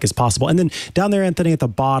lifelike as possible. And then down there, Anthony, at the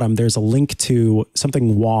bottom, there's a link to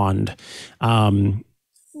something wand.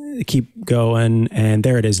 Keep going, and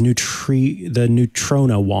there it is, the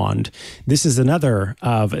Neutrona wand. This is another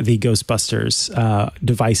of the Ghostbusters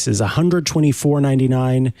devices,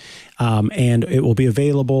 $124.99, and it will be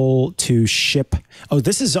available to ship. Oh,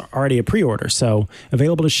 this is already a pre-order, so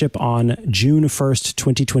available to ship on June 1st,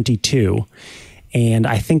 2022. And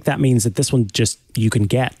I think that means that this one you can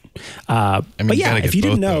get. But yeah, if you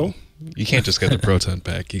didn't know, you can't just get the Proton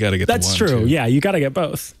pack. You got to get the one. That's true. Too. Yeah, you got to get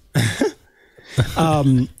both.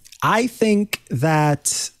 I think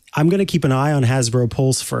that I'm going to keep an eye on Hasbro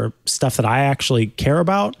Pulse for stuff that I actually care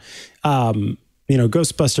about.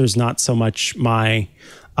 Ghostbusters, not so much my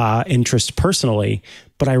interest personally,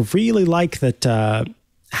 but I really like that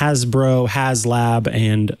Hasbro, HasLab,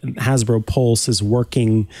 and Hasbro Pulse is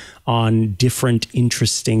working on different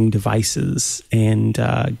interesting devices and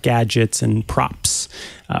gadgets and props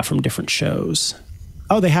from different shows.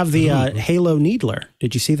 Oh, they have the Halo Needler.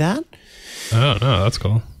 Did you see that? Oh, no, that's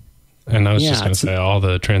cool. And I was just going to say all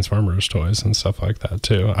the Transformers toys and stuff like that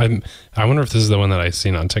too. I wonder if this is the one that I've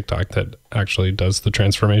seen on TikTok that actually does the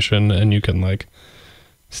transformation, and you can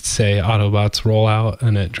say Autobots roll out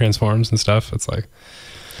and it transforms and stuff. It's like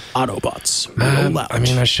Autobots roll out. I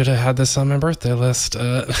mean, I should have had this on my birthday list.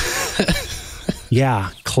 Yeah,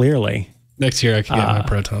 clearly. Next year I can get my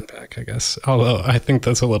Proton pack, I guess. Although I think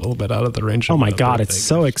that's a little bit out of the range. Oh my God, it's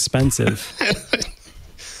so expensive.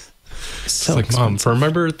 So like, Mom, for my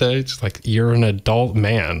birthday, it's like, you're an adult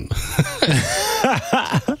man.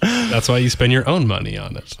 That's why you spend your own money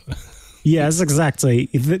on it. Yes, exactly.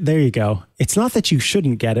 There you go. It's not that you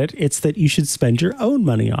shouldn't get it. It's that you should spend your own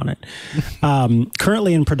money on it.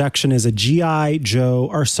 Currently in production is a G.I. Joe,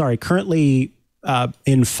 currently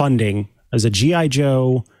in funding as a G.I.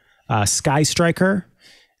 Joe Sky Striker,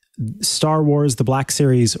 Star Wars, the Black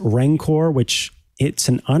Series Rancor, which it's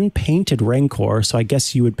an unpainted Rancor, so I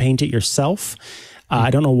guess you would paint it yourself.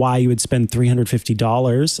 I don't know why you would spend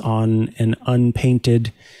 $350 on an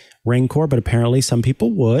unpainted Rancor, but apparently some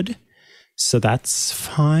people would. So that's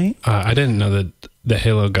fine. I didn't know that the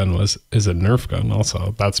Halo gun is a Nerf gun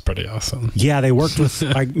also. That's pretty awesome. Yeah, they worked with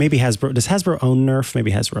maybe Hasbro. Does Hasbro own Nerf?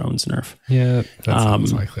 Maybe Hasbro owns Nerf. Yeah, that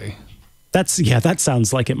sounds likely. That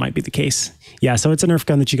sounds like it might be the case. Yeah, so it's a Nerf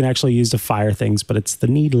gun that you can actually use to fire things, but it's the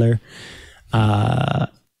Needler.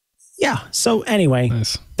 So anyway,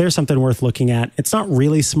 nice. There's something worth looking at. It's not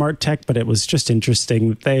really smart tech, but it was just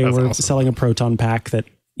interesting. They were awesome. Selling a Proton pack that,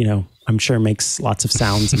 I'm sure makes lots of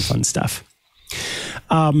sounds and fun stuff.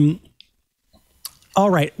 All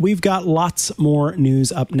right, we've got lots more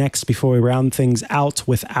news up next before we round things out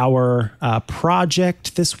with our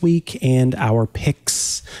project this week and our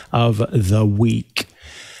picks of the week.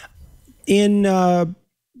 In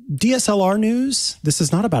DSLR news, this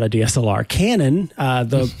is not about a DSLR. Canon,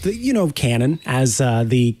 Canon as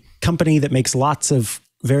the company that makes lots of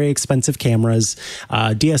very expensive cameras,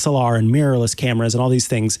 DSLR and mirrorless cameras and all these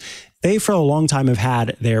things. They, for a long time, have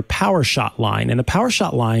had their PowerShot line. And the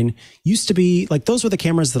PowerShot line used to be, those were the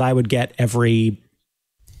cameras that I would get every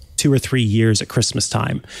 2 or 3 years at Christmas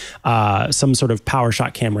time. Some sort of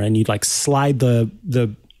PowerShot camera, and you'd slide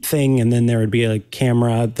the thing, and then there would be a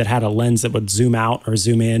camera that had a lens that would zoom out or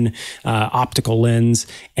zoom in, optical lens,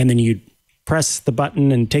 and then you'd press the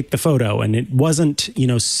button and take the photo. And it wasn't,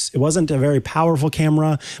 it wasn't a very powerful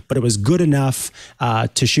camera, but it was good enough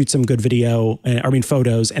to shoot some good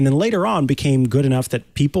photos. And then later on became good enough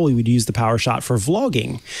that people would use the PowerShot for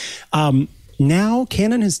vlogging. Now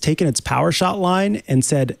Canon has taken its PowerShot line and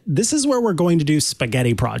said, this is where we're going to do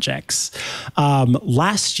spaghetti projects.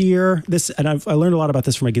 Last year, I learned a lot about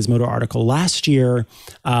this from a Gizmodo article. Last year,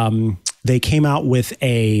 they came out with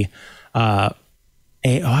I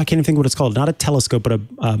can't even think what it's called. Not a telescope, but a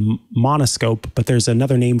monoscope, but there's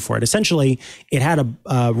another name for it. Essentially, it had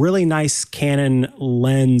a really nice Canon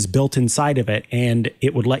lens built inside of it, and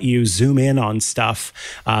it would let you zoom in on stuff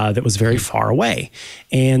that was very far away.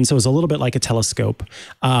 And so it was a little bit like a telescope,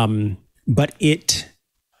 but it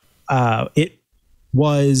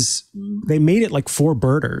was they made it like for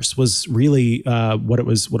birders was really what it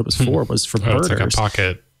was for was for birders. It's like a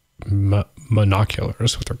pocket monocular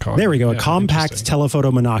is what they're calling. There we go. A compact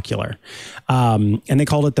telephoto monocular. And they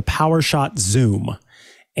called it the PowerShot Zoom.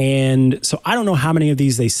 And so I don't know how many of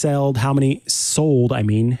these they sold, how many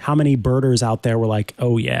birders out there were like,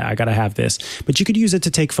 oh yeah, I got to have this. But you could use it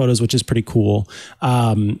to take photos, which is pretty cool.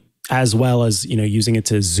 As well as, using it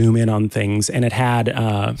to zoom in on things. And it had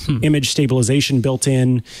image stabilization built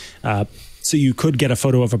in. So you could get a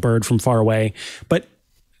photo of a bird from far away. But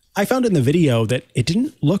I found in the video that it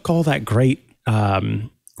didn't look all that great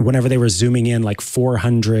whenever they were zooming in like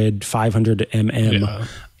 400, 500 mm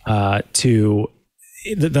to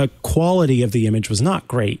the quality of the image was not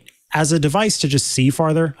great. As a device to just see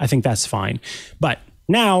farther, I think that's fine. But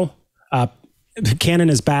now Canon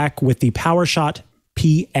is back with the PowerShot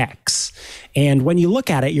PX. And when you look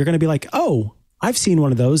at it, you're going to be like, oh, I've seen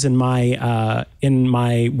one of those in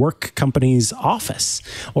my work company's office,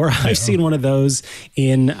 or I've seen one of those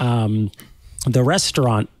in the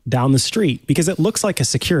restaurant down the street, because it looks like a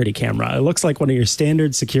security camera. It looks like one of your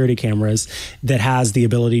standard security cameras that has the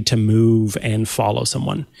ability to move and follow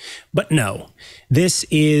someone. But no, this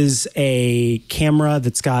is a camera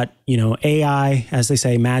that's got, AI, as they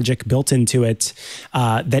say, magic built into it,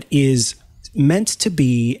 that is meant to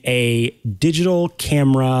be a digital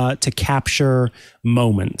camera to capture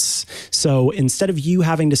moments. So instead of you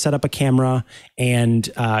having to set up a camera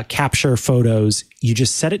and capture photos, you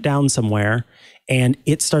just set it down somewhere and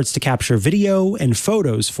it starts to capture video and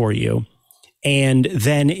photos for you. And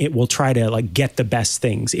then it will try to get the best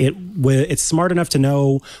things. It's smart enough to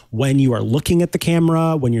know when you are looking at the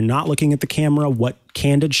camera, when you're not looking at the camera, what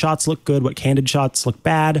candid shots look good, what candid shots look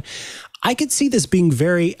bad. I could see this being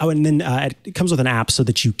and then it comes with an app so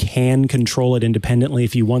that you can control it independently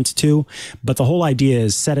if you want to. But the whole idea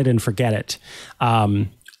is set it and forget it.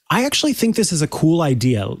 I actually think this is a cool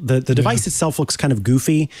idea. The device itself looks kind of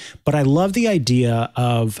goofy, but I love the idea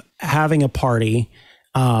of having a party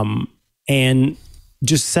and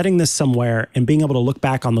just setting this somewhere and being able to look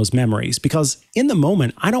back on those memories. Because in the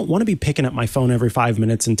moment, I don't want to be picking up my phone every 5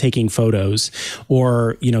 minutes and taking photos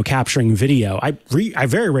or, capturing video. I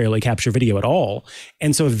very rarely capture video at all.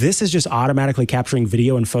 And so if this is just automatically capturing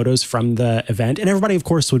video and photos from the event, and everybody, of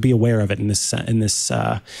course, would be aware of it in this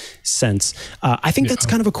sense, I think that's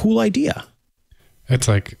kind of a cool idea. It's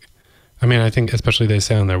like, I think especially they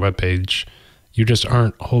say on their webpage, you just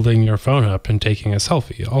aren't holding your phone up and taking a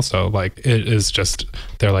selfie. Also, it is just,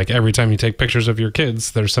 they're like, every time you take pictures of your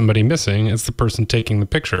kids, there's somebody missing. It's the person taking the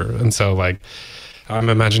picture. And so I'm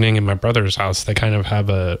imagining in my brother's house, they kind of have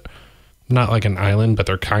not like an island, but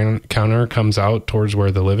their counter comes out towards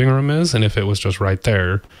where the living room is. And if it was just right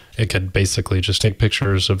there, it could basically just take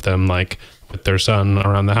pictures of them with their son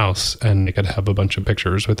around the house, and it could have a bunch of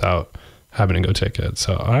pictures without having to go take it.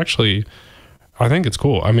 So I think it's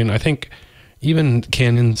cool. I think even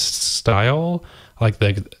Canon's style,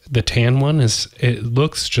 the tan one, it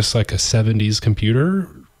looks just like a 70s computer.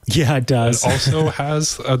 Yeah, it does. It also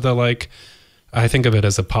has I think of it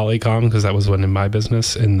as a Polycom, because that was one in my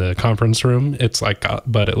business in the conference room. It's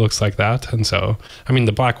but it looks like that. And so,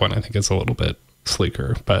 the black one, I think it's a little bit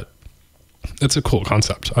sleeker, but it's a cool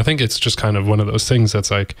concept. I think it's just kind of one of those things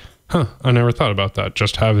that's I never thought about that.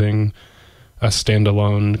 Just having a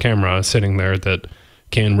standalone camera sitting there that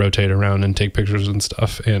can rotate around and take pictures and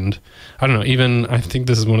stuff. And I don't know, I think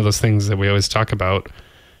this is one of those things that we always talk about,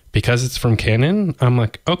 because it's from Canon. I'm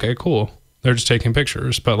like, okay, cool. They're just taking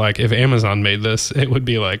pictures. But if Amazon made this, it would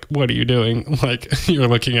be like, what are you doing? You're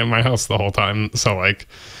looking at my house the whole time. So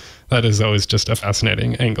that is always just a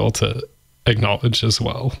fascinating angle to acknowledge as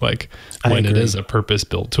well. When it is a purpose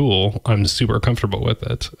built tool, I'm super comfortable with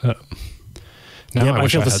it. I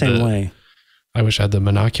feel the same way. I wish I had the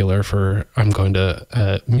monocular I'm going to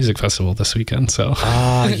a music festival this weekend. So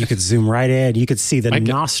you could zoom right in. You could see the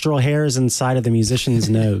nostril hairs inside of the musician's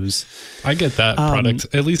nose. I get that product.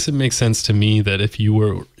 At least it makes sense to me that if you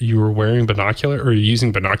were wearing binocular or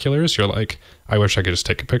using binoculars, you're like, I wish I could just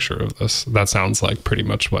take a picture of this. That sounds like pretty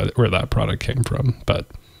much where that product came from. But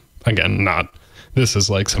again, this is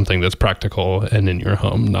something that's practical and in your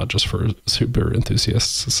home, not just for super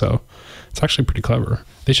enthusiasts. So it's actually pretty clever.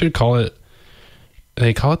 They should call it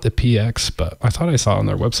the PX, but I thought I saw on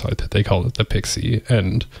their website that they called it the Pixie.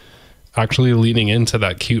 And actually leaning into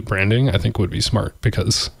that cute branding, I think would be smart,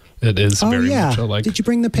 because it is very much a Did you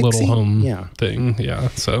bring the Pixie? Little home thing. Yeah.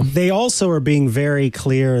 So they also are being very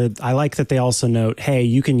clear. I like that they also note, hey,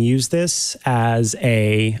 you can use this as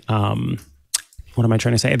a what am I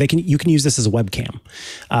trying to say? You can use this as a webcam.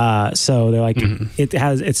 So they're like,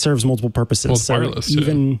 it serves multiple purposes. Well, it's wireless,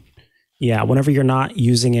 even. Yeah, whenever you're not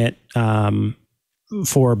using it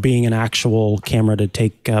for being an actual camera to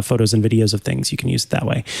take photos and videos of things, you can use it that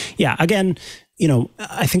way. Yeah, again, you know,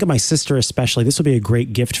 I think of my sister especially. This will be a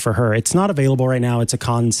great gift for her. It's not available right now. It's a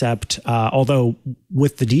concept. Although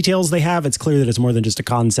with the details they have, it's clear that it's more than just a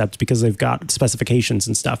concept because they've got specifications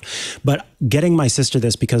and stuff. But getting my sister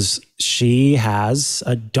this because she has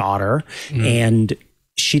a daughter and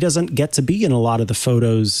she doesn't get to be in a lot of the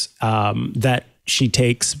photos that she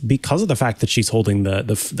takes because of the fact that she's holding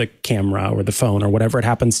the camera or the phone or whatever it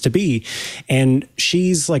happens to be. And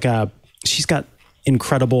she's got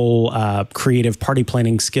incredible creative party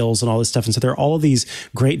planning skills and all this stuff. And so there are all of these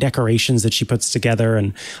great decorations that she puts together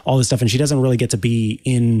and all this stuff. And she doesn't really get to be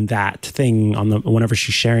in that thing whenever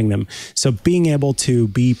she's sharing them. So being able to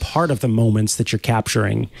be part of the moments that you're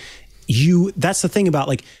capturing, that's the thing about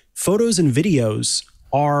like photos and videos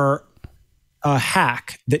are a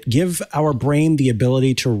hack that give our brain the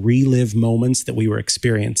ability to relive moments that we were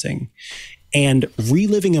experiencing. And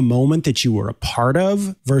reliving a moment that you were a part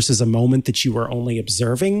of versus a moment that you were only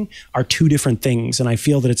observing are two different things. And I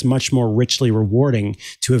feel that it's much more richly rewarding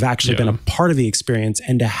to have actually been a part of the experience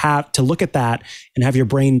and to look at that and have your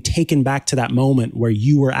brain taken back to that moment where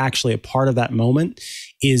you were actually a part of that moment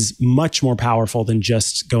is much more powerful than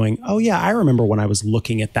just going, oh yeah, I remember when I was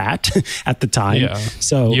looking at that at the time. Yeah.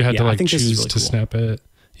 So you had to like choose really to snap it.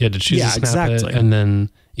 You had to choose to snap it. And then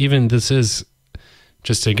even this is,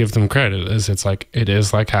 just to give them credit, it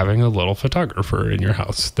is like having a little photographer in your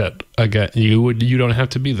house that, again, you don't have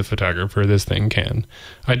to be the photographer. This thing can.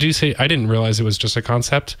 I didn't realize it was just a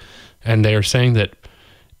concept, and they are saying that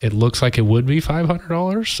it looks like it would be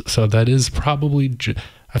 $500. So that is probably,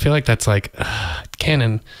 I feel like that's like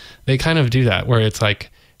Canon. They kind of do that where it's like,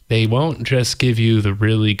 they won't just give you the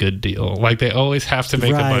really good deal. Like they always have to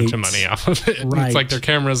make a bunch of money off of it. Right. It's like their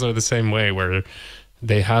cameras are the same way where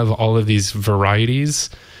they have all of these varieties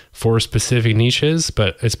for specific niches,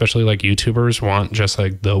 but especially like YouTubers want just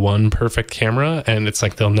like the one perfect camera, and it's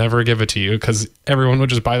like they'll never give it to you because everyone would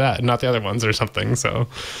just buy that and not the other ones or something. So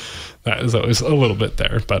that is always a little bit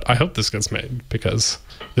there, but I hope this gets made because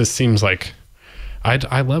this seems like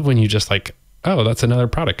I love when you just like, oh, that's another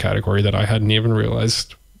product category that I hadn't even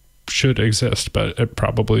realized should exist, but it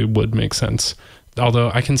probably would make sense. Although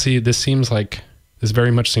I can see this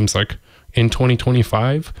very much seems like in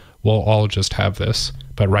 2025, we'll all just have this.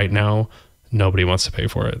 But right now, nobody wants to pay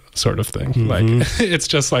for it, sort of thing. Mm-hmm. Like, it's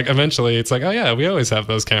just like, eventually it's like, oh yeah, we always have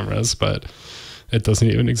those cameras, but it doesn't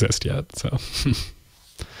even exist yet. So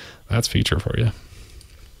that's feature for you.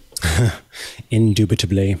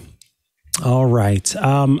 Indubitably. All right.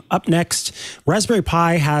 Up next, Raspberry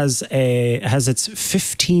Pi has its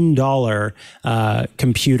 $15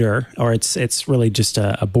 computer, or it's really just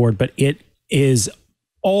a board, but it is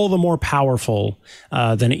all the more powerful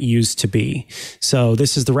than it used to be. So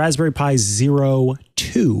this is the Raspberry Pi Zero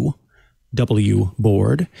 2W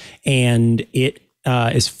board, and it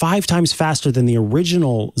is 5 times faster than the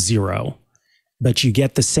original Zero, but you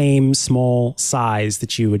get the same small size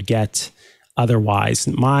that you would get otherwise.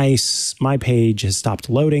 My page has stopped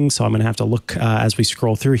loading, so I'm going to have to look as we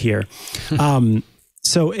scroll through here.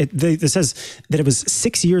 So it says that it was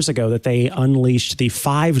 6 years ago that they unleashed the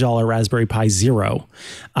 $5 Raspberry Pi Zero,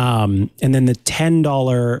 and then the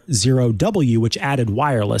 $10 Zero W, which added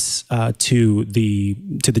wireless to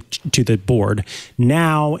the board.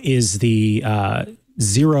 Now is the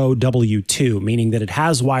Zero W2, meaning that it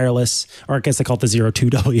has wireless, or I guess they call it the Zero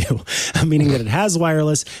 2W, meaning that it has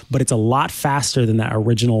wireless, but it's a lot faster than that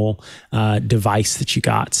original device that you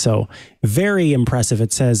got. So very impressive.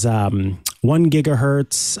 It says 1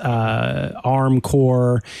 gigahertz ARM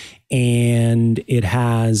core, and it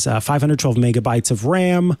has 512 megabytes of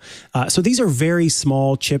RAM. So these are very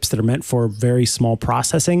small chips that are meant for very small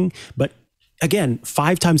processing, but again,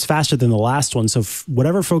 5 times faster than the last one. So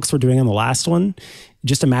whatever folks were doing on the last one,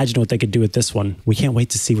 just imagine what they could do with this one. We can't wait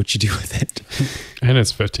to see what you do with it. And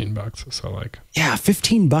it's $15. So like, yeah,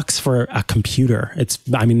 $15 for a computer.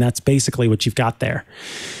 That's basically what you've got there.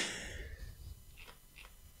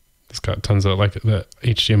 It's got tons of like the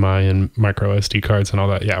HDMI and micro SD cards and all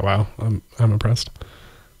that. Yeah. Wow. I'm impressed.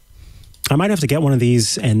 I might have to get one of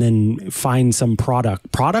these and then find some project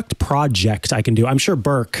I can do. I'm sure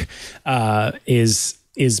Burke is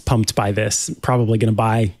pumped by this. Probably going to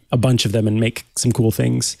buy a bunch of them and make some cool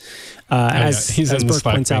things. As Burke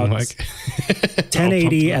points out, like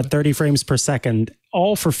 1080 at 30 frames per second,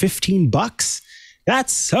 all for $15.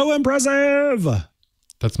 That's so impressive.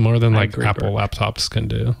 That's more than like Apple laptops can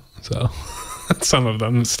do. So some of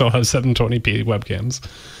them still have 720p webcams.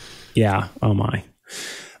 Yeah. Oh my.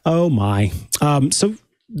 So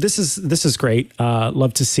this is great.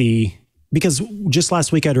 Love to see because just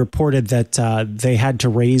last week I'd reported that they had to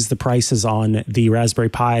raise the prices on the Raspberry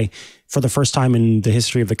Pi for the first time in the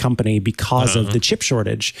history of the company because of the chip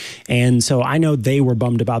shortage. And so I know they were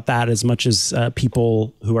bummed about that as much as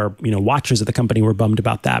people who are, watchers of the company were bummed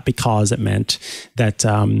about that, because it meant that,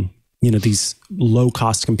 these low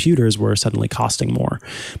cost computers were suddenly costing more.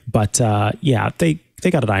 But they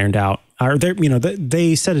got it ironed out. Or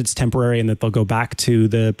they said it's temporary and that they'll go back to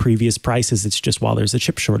the previous prices. It's just while there's a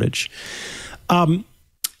chip shortage.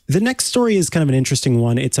 The next story is kind of an interesting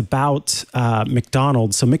one. It's about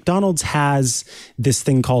McDonald's. So McDonald's has this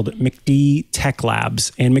thing called McD Tech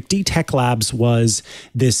Labs, and McD Tech Labs was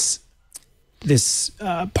this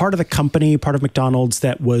part of the company, part of McDonald's,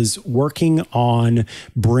 that was working on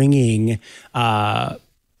bringing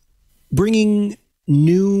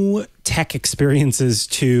new tech experiences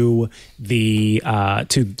to the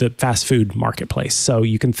fast food marketplace. So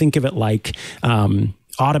you can think of it like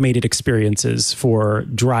automated experiences for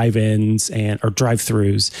drive-ins or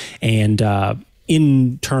drive-throughs and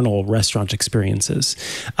internal restaurant experiences.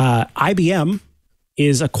 IBM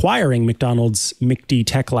is acquiring McDonald's McD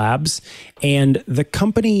Tech Labs, and the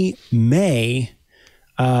company may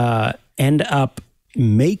end up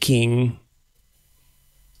making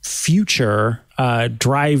future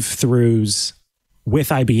drive-throughs with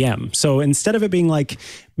IBM. So instead of it being like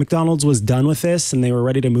McDonald's was done with this and they were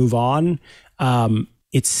ready to move on,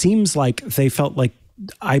 it seems like they felt like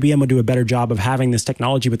IBM would do a better job of having this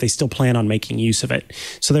technology, but they still plan on making use of it.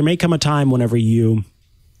 So there may come a time whenever you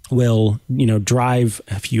will, drive,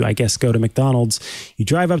 if you, I guess, go to McDonald's, you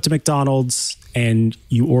drive up to McDonald's and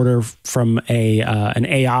you order from an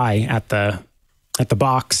AI at the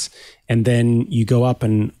box, and then you go up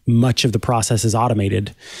and much of the process is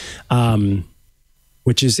automated,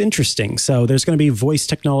 which is interesting. So there's going to be voice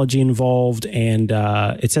technology involved, and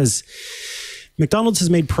it says McDonald's has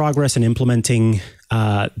made progress in implementing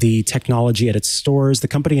the technology at its stores. The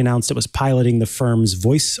company announced it was piloting the firm's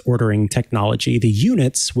voice ordering technology. The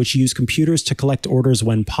units, which use computers to collect orders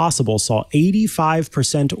when possible, saw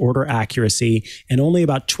 85% order accuracy, and only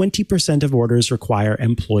about 20% of orders require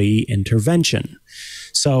employee intervention.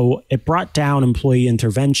 So it brought down employee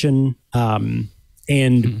intervention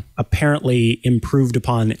and apparently improved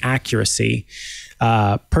upon accuracy,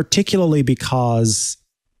 particularly because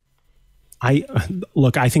I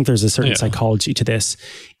think there's a certain psychology to this.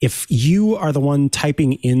 If you are the one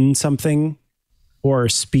typing in something or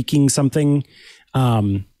speaking something,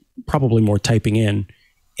 probably more typing in,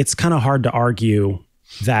 it's kind of hard to argue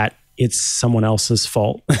that it's someone else's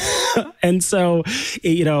fault. And so,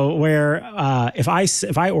 where if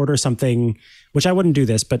I order something, which I wouldn't do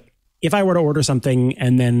this, but if I were to order something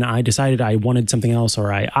and then I decided I wanted something else,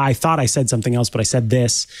 or I thought I said something else, but I said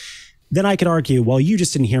this, then I could argue, well, you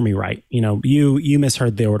just didn't hear me right. You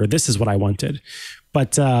misheard the order. This is what I wanted.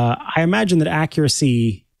 But I imagine that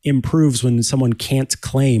accuracy improves when someone can't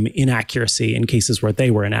claim inaccuracy in cases where they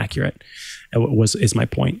were inaccurate, is my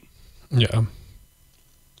point. Yeah.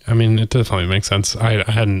 I mean, it definitely makes sense. I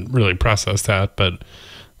hadn't really processed that, but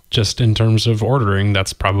just in terms of ordering,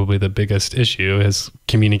 that's probably the biggest issue, is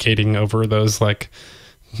communicating over those like,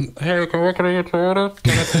 hey, can I get your order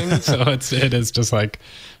kind of thing. So it is just like,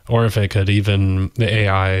 or if it could even, the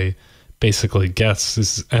AI basically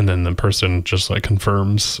guesses and then the person just like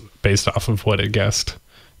confirms based off of what it guessed.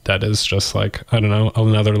 That is just like, I don't know,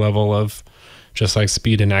 another level of just like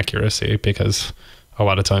speed and accuracy, because a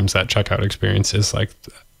lot of times that checkout experience is like,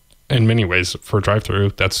 in many ways for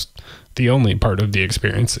drive-through, that's the only part of the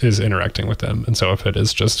experience is interacting with them. And so if it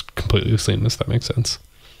is just completely seamless, that makes sense.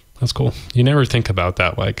 That's cool. You never think about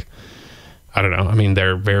that. Like, I don't know. I mean,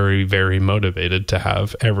 they're very, very motivated to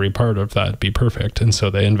have every part of that be perfect. And so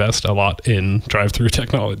they invest a lot in drive-through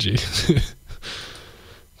technology.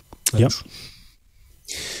 Yep.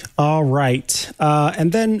 All right.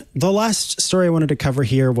 And then the last story I wanted to cover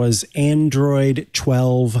here was Android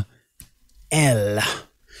 12L.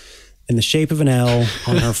 In the shape of an L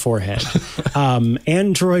on her forehead.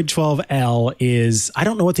 Android 12L is, I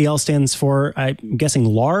don't know what the L stands for. I'm guessing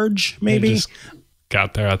large, maybe? They just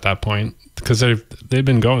got there at that point, because they've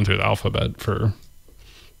been going through the alphabet for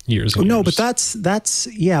years and years. No, but that's that's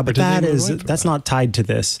not tied to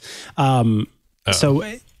this. So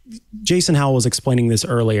Jason Howell was explaining this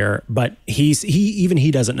earlier, but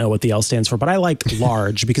he doesn't know what the L stands for, but I like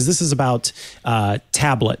large because this is about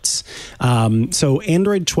tablets. So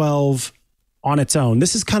Android 12 on its own,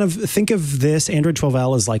 this is kind of, think of this Android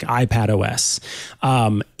 12L as like iPad OS.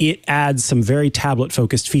 It adds some very tablet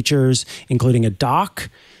focused features, including a dock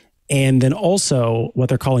And then also what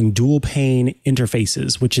they're calling dual pane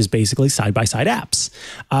interfaces, which is basically side-by-side apps.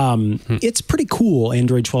 It's pretty cool,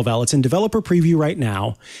 Android 12L. It's in developer preview right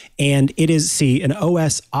now. And it is, an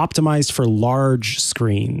OS optimized for large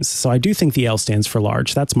screens. So I do think the L stands for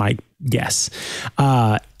large. That's my guess.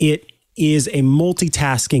 It is a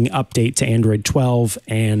multitasking update to Android 12.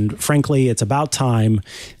 And frankly, it's about time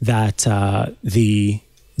that the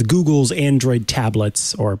Google's Android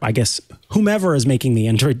tablets, or I guess whomever is making the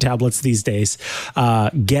Android tablets these days,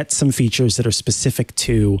 get some features that are specific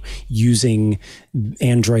to using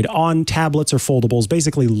Android on tablets or foldables,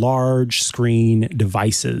 basically large screen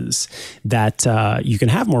devices that you can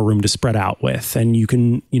have more room to spread out with, and you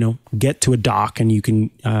can, get to a dock, and you can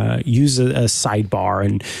use a sidebar,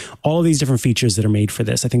 and all of these different features that are made for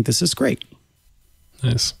this. I think this is great.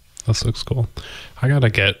 Nice. This looks cool. I gotta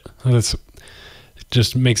get this.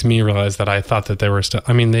 Just makes me realize that I thought that they were still,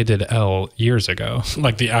 they did L years ago,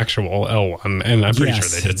 like the actual L1. And I'm pretty sure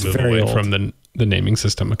they did move away from the naming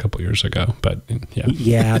system a couple years ago, but yeah.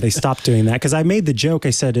 Yeah, they stopped doing that. Cause I made the joke.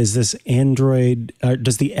 I said, is this Android,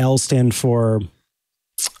 does the L stand for,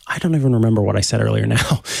 I don't even remember what I said earlier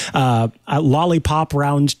now. Lollipop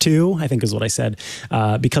round 2, I think is what I said.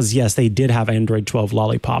 Because yes, they did have Android 12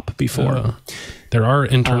 Lollipop before. There are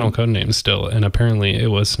internal code names still. And apparently it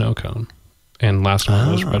was Snow Cone. And last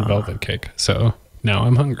one was Red Velvet Cake. So now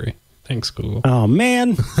I'm hungry. Thanks, Google. Oh,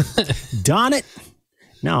 man. Darn it.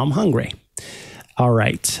 Now I'm hungry. All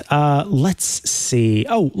right. Let's see.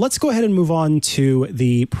 Let's go ahead and move on to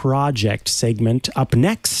the project segment up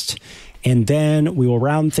next. And then we will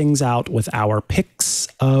round things out with our picks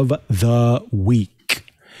of the week.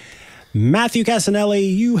 Matthew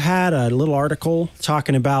Cassinelli, you had a little article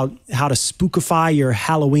talking about how to spookify your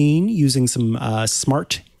Halloween using some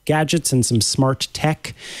smart gadgets and some smart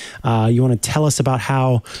tech. You want to tell us about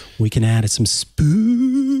how we can add some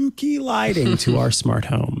spooky lighting to our smart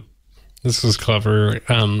home? This is clever.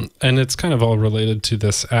 And it's kind of all related to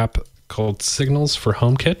this app called Signals for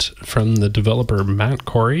HomeKit from the developer Matt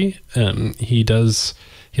Corey. He has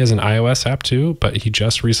an iOS app too, but he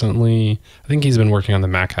just recently, I think he's been working on the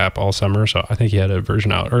Mac app all summer. So I think he had a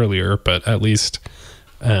version out earlier, but at least,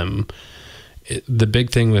 the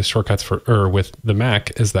big thing with shortcuts with the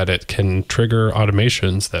Mac is that it can trigger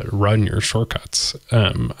automations that run your shortcuts.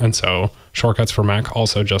 And so shortcuts for Mac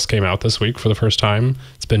also just came out this week for the first time.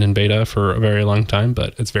 It's been in beta for a very long time,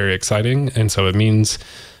 but it's very exciting. And so it means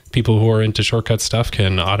people who are into shortcut stuff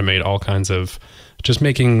can automate all kinds of just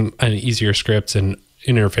making an easier script and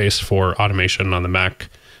interface for automation on the Mac.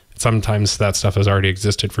 Sometimes that stuff has already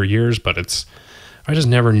existed for years, but I just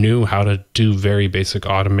never knew how to do very basic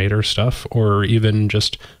automator stuff, or even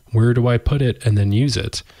just where do I put it and then use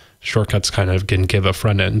it. Shortcuts kind of can give a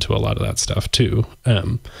front end to a lot of that stuff too.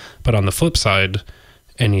 But on the flip side,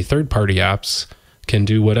 any third-party apps can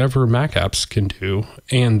do whatever Mac apps can do,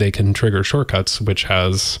 and they can trigger shortcuts, which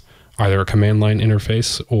has either a command line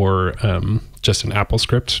interface or just an Apple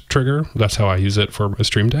script trigger. That's how I use it for my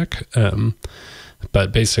Stream Deck.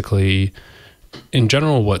 But basically, in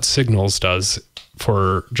general, what Signals does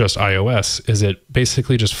for just iOS is it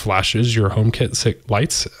basically just flashes your HomeKit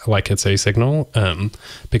lights like it's a signal,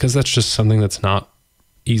 because that's just something that's not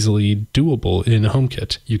easily doable in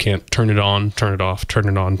HomeKit. You can't turn it on, turn it off, turn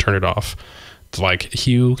it on, turn it off. It's like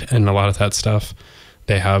Hue and a lot of that stuff,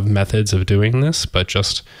 they have methods of doing this, but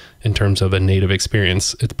just in terms of a native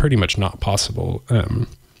experience, it's pretty much not possible. And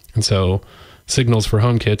so Signals for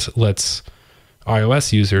HomeKit lets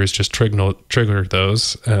iOS users just trigger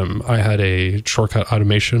those. I had a shortcut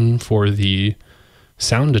automation for the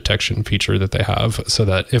sound detection feature that they have, so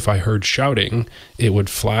that if I heard shouting, it would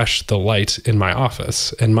flash the light in my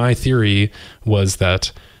office. And my theory was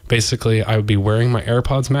that basically I would be wearing my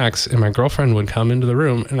AirPods Max and my girlfriend would come into the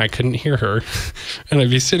room and I couldn't hear her. And I'd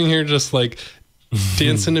be sitting here just like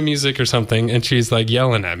dancing to music or something, and she's like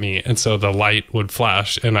yelling at me. And so the light would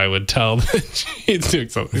flash and I would tell that she's doing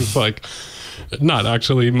something. It's like, not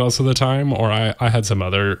actually most of the time, or I had some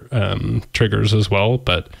other triggers as well,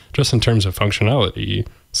 but just in terms of functionality,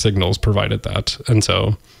 Signals provided that. And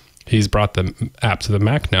so he's brought the app to the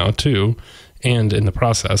Mac now too, and in the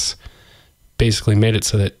process basically made it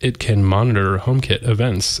so that it can monitor HomeKit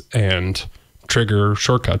events and trigger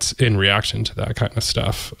shortcuts in reaction to that kind of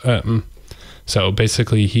stuff. So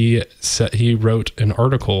basically he wrote an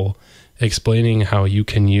article explaining how you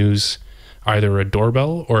can use either a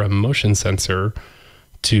doorbell or a motion sensor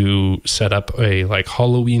to set up a like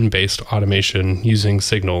Halloween based automation using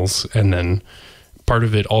Signals. And then part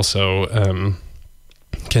of it also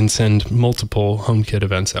can send multiple HomeKit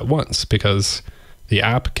events at once, because the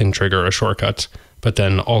app can trigger a shortcut, but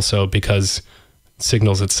then also because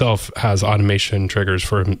Signals itself has automation triggers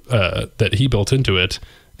for that he built into it.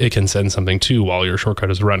 It can send something to while your shortcut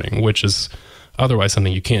is running, which is otherwise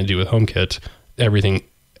something you can't do with HomeKit. Everything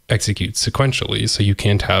executes sequentially, so you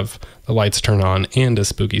can't have the lights turn on and a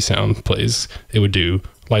spooky sound plays. It would do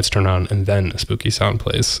lights turn on and then a spooky sound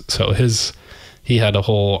plays. So he had a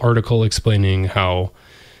whole article explaining how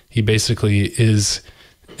he basically is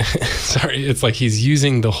sorry, it's like he's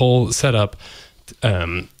using the whole setup.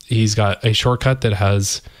 He's got a shortcut that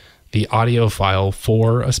has the audio file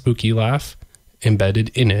for a spooky laugh embedded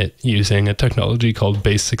in it using a technology called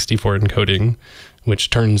base64 encoding, which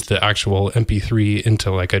turns the actual MP3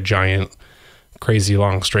 into like a giant crazy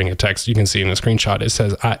long string of text. You can see in the screenshot, it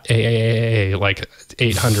says A like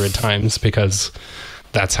 800 times, because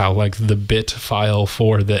that's how like the bit file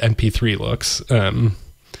for the MP3 looks.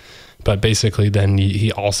 But basically then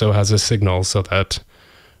he also has a signal so that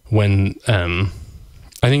when,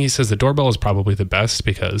 I think he says the doorbell is probably the best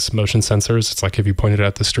because motion sensors, it's like if you pointed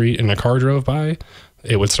at the street and a car drove by,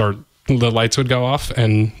 it would start, the lights would go off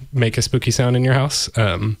and make a spooky sound in your house.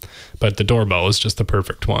 But the doorbell is just the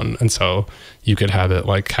perfect one. And so you could have it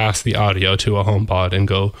like cast the audio to a HomePod and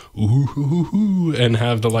go, ooh, ooh, ooh, and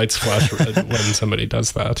have the lights flash red when somebody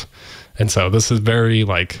does that. And so this is very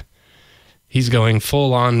like, he's going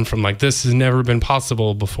full on from like, this has never been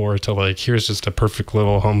possible before to like, here's just a perfect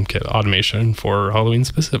little HomeKit automation for Halloween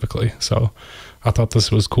specifically. So I thought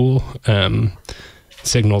this was cool.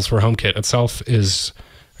 Signals for HomeKit itself is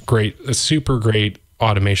great, a super great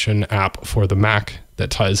automation app for the Mac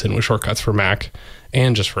that ties in with shortcuts for Mac,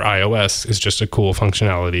 and just for iOS is just a cool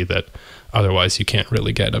functionality that otherwise you can't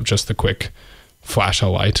really get, of just the quick flash a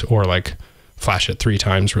light or like flash it 3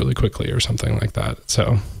 times really quickly or something like that.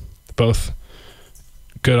 So both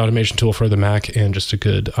good automation tool for the Mac and just a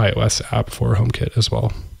good iOS app for HomeKit as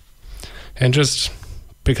well. And just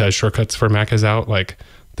because shortcuts for Mac is out, like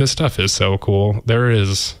this stuff is so cool. There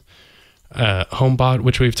is HomeBot,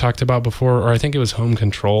 which we've talked about before, or I think it was Home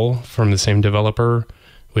Control from the same developer,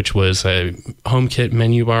 which was a HomeKit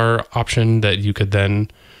menu bar option that you could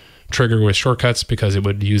then trigger with shortcuts because it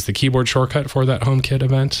would use the keyboard shortcut for that HomeKit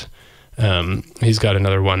event. He's got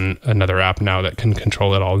another app now that can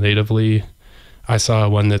control it all natively. I saw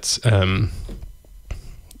one that's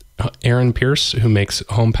Aaron Pierce, who makes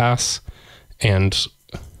HomePass and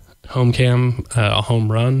HomeCam,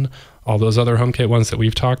 Home Run, all those other HomeKit ones that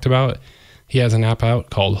we've talked about. He has an app out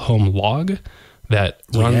called Home Log that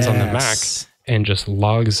runs on the Mac and just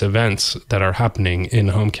logs events that are happening in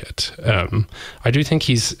HomeKit. I do think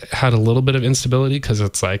he's had a little bit of instability because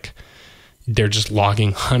it's like they're just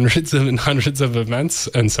logging hundreds and hundreds of events.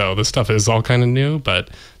 And so the stuff is all kind of new, but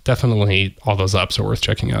definitely all those apps are worth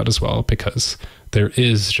checking out as well, because there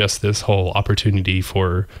is just this whole opportunity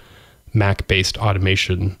for Mac-based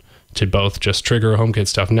automation to both just trigger HomeKit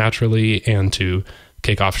stuff naturally and to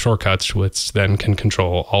kick off shortcuts, which then can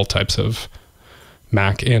control all types of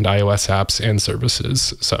Mac and iOS apps and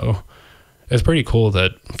services. So it's pretty cool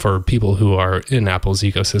that for people who are in Apple's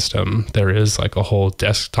ecosystem, there is like a whole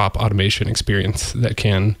desktop automation experience that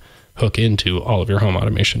can hook into all of your home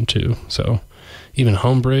automation too. So even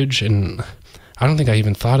Homebridge, and I don't think I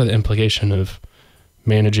even thought of the implication of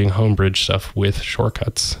managing Homebridge stuff with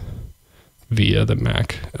shortcuts via the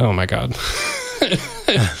Mac. Oh my God.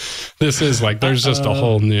 This is like, there's just a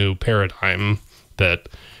whole new paradigm that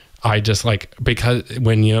I just like, because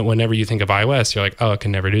whenever you think of iOS, you're like, oh, it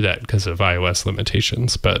can never do that because of iOS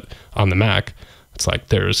limitations. But on the Mac, it's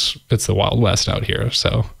like it's the Wild West out here.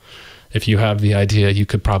 So if you have the idea, you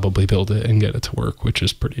could probably build it and get it to work,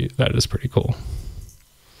 that is pretty cool.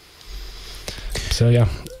 So yeah,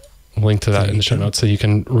 link to that in the show notes so you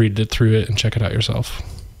can read it through it and check it out yourself.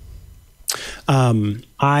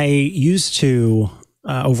 I used to,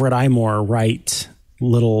 over at iMore, write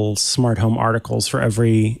little smart home articles for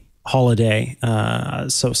every holiday.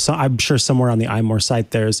 So I'm sure somewhere on the iMore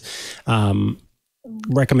site, there's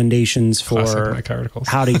recommendations for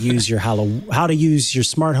how to use your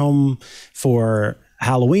smart home for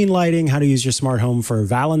Halloween lighting, how to use your smart home for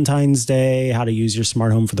Valentine's Day, how to use your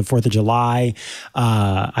smart home for the 4th of July.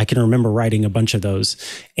 I can remember writing a bunch of those.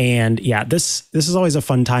 And yeah, this is always a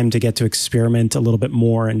fun time to get to experiment a little bit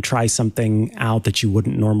more and try something out that you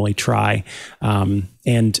wouldn't normally try.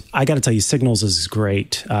 And I got to tell you, Signals is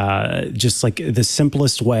great. Just like the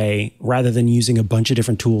simplest way, rather than using a bunch of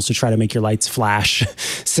different tools to try to make your lights flash,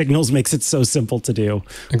 Signals makes it so simple to do,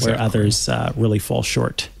 where others really fall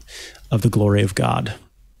short of the glory of God.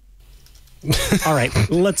 All right,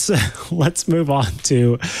 let's move on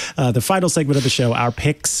to the final segment of the show, our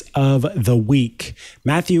picks of the week.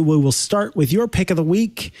 Matthew, we will start with your pick of the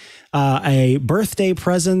week, a birthday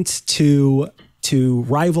present to to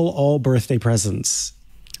rival all birthday presents.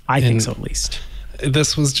 I think so, at least.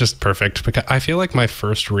 This was just perfect because I feel like my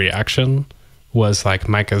first reaction was like,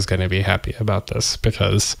 Mikah's going to be happy about this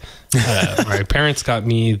because my parents got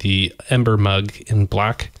me the Ember mug in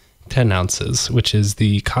black, 10 ounces, which is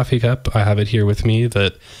the coffee cup. I have it here with me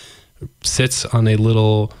that sits on a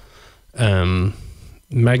little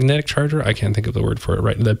magnetic charger. I can't think of the word for it,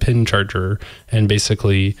 right? The pin charger, and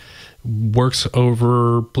basically works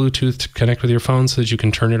over Bluetooth to connect with your phone so that you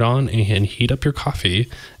can turn it on and heat up your coffee.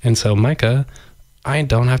 And so, Mikah, I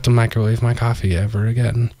don't have to microwave my coffee ever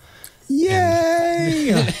again.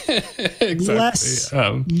 Yay! Exactly. Bless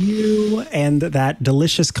you and that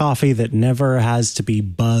delicious coffee that never has to be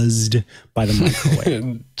buzzed by the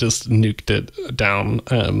microwave. Just nuked it down.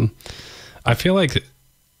 I feel like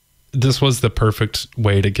this was the perfect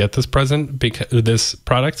way to get this this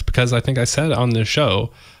product, because I think I said on the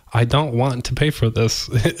show, I don't want to pay for this.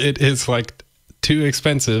 It is like too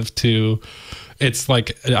expensive it's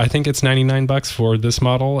like, I think it's $99 for this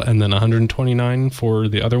model and then $129 for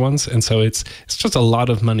the other ones. And so it's just a lot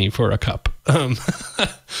of money for a cup.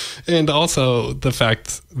 And also the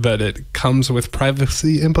fact that it comes with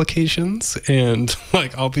privacy implications and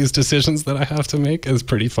like all these decisions that I have to make is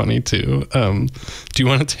pretty funny too. Do you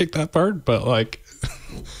want to take that part? But like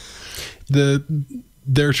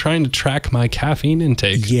they're trying to track my caffeine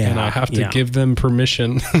intake, and I have to give them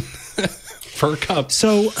permission for a cup.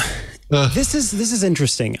 So this is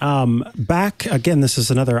interesting. Back again, this is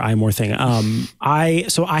another iMore thing.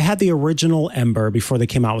 I had the original Ember before they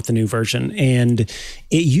came out with the new version, and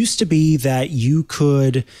it used to be that you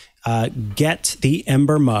could get the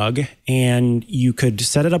Ember mug and you could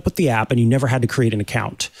set it up with the app and you never had to create an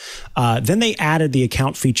account. Then they added the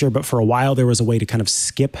account feature, but for a while there was a way to kind of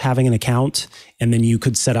skip having an account and then you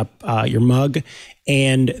could set up your mug.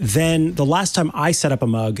 And then the last time I set up a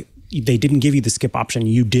mug, they didn't give you the skip option.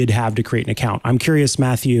 You did have to create an account. I'm curious,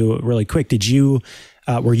 Matthew, really quick,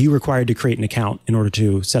 were you required to create an account in order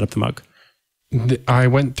to set up the mug? I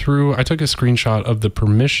took a screenshot of the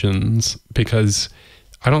permissions because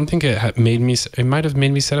I don't think it might have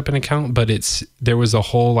made me set up an account, but there was a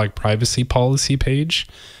whole like privacy policy page,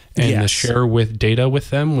 and the share with data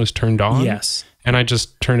with them was turned on. Yes. And I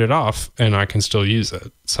just turned it off and I can still use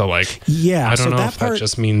it. So like, I don't know if that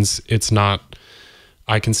just means it's not,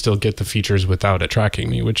 I can still get the features without it tracking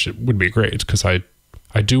me, which would be great because I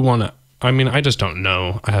do want to, I just don't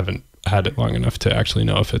know. I haven't had it long enough to actually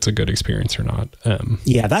know if it's a good experience or not.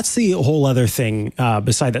 That's the whole other thing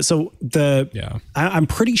beside that. So I'm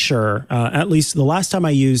pretty sure, at least the last time I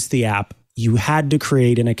used the app, you had to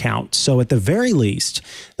create an account. So at the very least,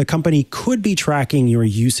 the company could be tracking your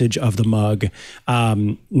usage of the mug,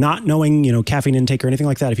 not knowing, caffeine intake or anything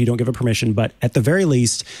like that if you don't give it permission. But at the very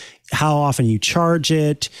least, how often you charge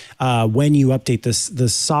it, when you update the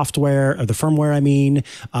software or the firmware,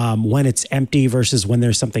 when it's empty versus when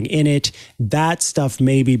there's something in it, that stuff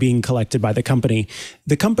may be being collected by the company.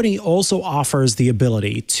 The company also offers the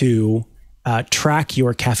ability to track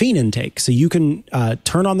your caffeine intake. So you can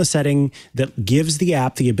turn on the setting that gives the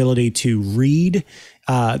app the ability to read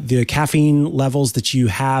the caffeine levels that you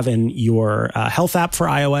have in your health app for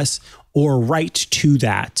iOS, or write to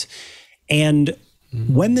that. And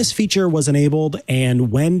when this feature was enabled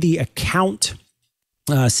and when the account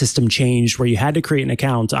system changed where you had to create an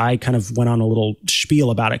account, I kind of went on a little spiel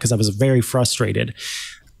about it because I was very frustrated.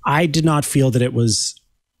 I did not feel that it was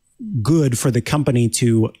good for the company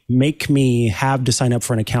to make me have to sign up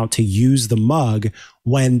for an account to use the mug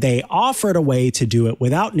when they offered a way to do it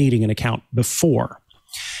without needing an account before.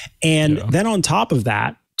 And then on top of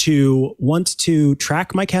that, to want to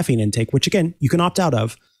track my caffeine intake, which again, you can opt out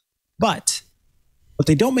of, but what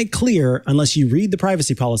they don't make clear unless you read the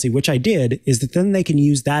privacy policy, which I did, is that then they can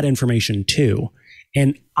use that information too.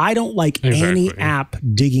 And I don't like any app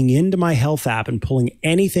digging into my health app and pulling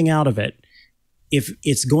anything out of it if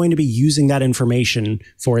it's going to be using that information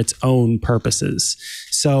for its own purposes.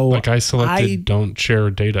 So like I selected don't share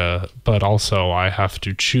data, but also I have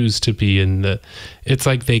to choose to be in it's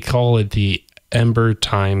like they call it the Ember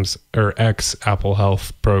times or X Apple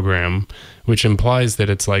Health program, which implies that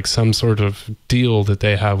it's like some sort of deal that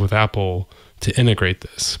they have with Apple to integrate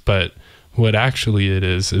this. But what actually it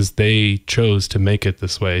is they chose to make it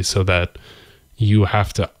this way so that you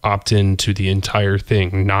have to opt into the entire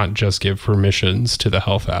thing, not just give permissions to the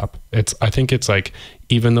health app. I think it's like,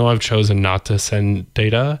 even though I've chosen not to send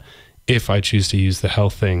data, if I choose to use the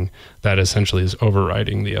health thing, that essentially is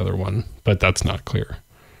overriding the other one, but that's not clear.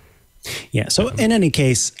 Yeah. So in any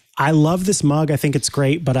case, I love this mug. I think it's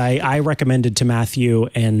great, but I recommend it to Matthew,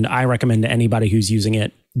 and I recommend to anybody who's using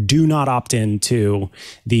it, do not opt into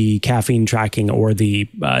the caffeine tracking or the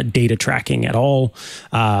data tracking at all.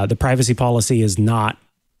 The privacy policy is not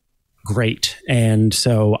great. And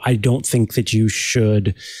so I don't think that you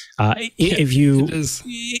should, it's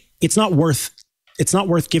not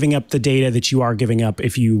worth giving up the data that you are giving up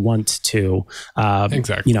if you want to, have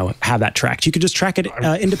that tracked. You could just track it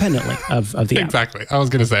independently of the app. Exactly. I was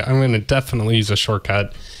going to say, I'm going to definitely use a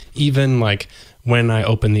shortcut, even like when I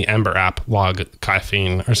open the Ember app, log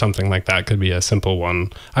caffeine or something like that could be a simple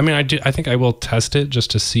one. I mean, I think I will test it just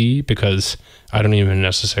to see, because I don't even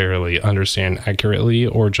necessarily understand accurately,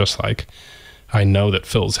 or just like, I know that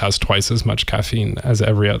Phil's has twice as much caffeine as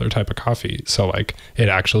every other type of coffee. So like, it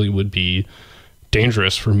actually would be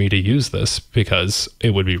dangerous for me to use this because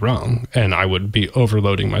it would be wrong and I would be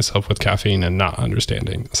overloading myself with caffeine and not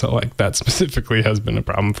understanding. So like, that specifically has been a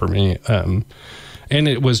problem for me. And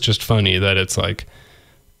it was just funny that it's like,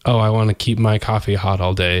 oh, I want to keep my coffee hot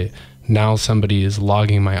all day. Now somebody is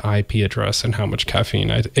logging my IP address and how much caffeine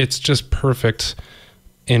it's just perfect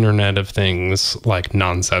Internet of Things, like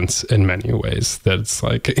nonsense in many ways, that it's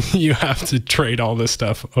like you have to trade all this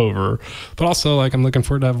stuff over. But also, like, I'm looking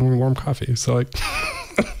forward to having warm coffee. So like,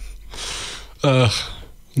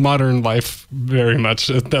 modern life, very much,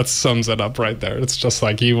 that sums it up right there. It's just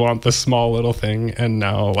like, you want this small little thing, and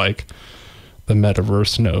now like the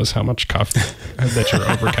metaverse knows how much coffee that you're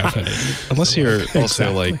over caffeinated. Unless you're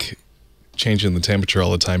also like changing the temperature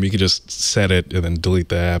all the time, you could just set it and then delete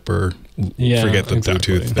the app, or forget the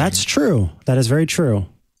Bluetooth thing. That's true. That is very true.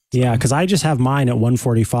 Yeah, because I just have mine at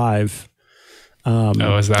 145.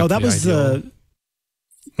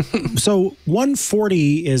 So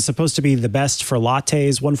 140 is supposed to be the best for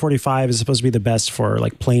lattes. 145 is supposed to be the best for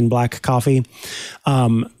like plain black coffee.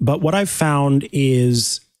 But what I've found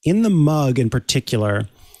is, in the mug in particular,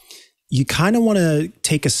 you kind of want to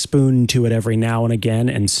take a spoon to it every now and again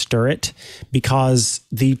and stir it, because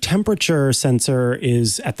the temperature sensor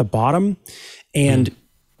is at the bottom. And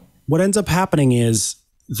what ends up happening is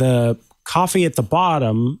the coffee at the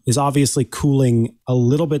bottom is obviously cooling a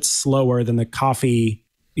little bit slower than the coffee,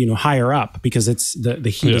 higher up, because it's the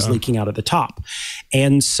heat is leaking out at the top.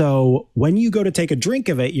 And so when you go to take a drink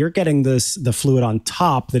of it, you're getting the fluid on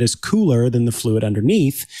top that is cooler than the fluid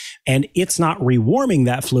underneath. And it's not rewarming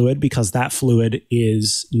that fluid, because that fluid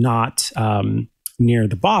is not near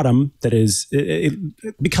the bottom. That is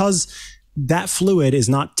because that fluid is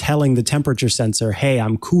not telling the temperature sensor, hey,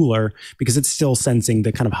 I'm cooler, because it's still sensing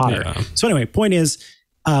the kind of hotter. Yeah. So anyway, point is,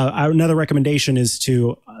 another recommendation is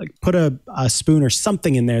to put a spoon or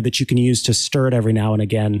something in there that you can use to stir it every now and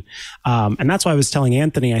again. And that's why I was telling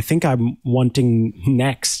Anthony, I think I'm wanting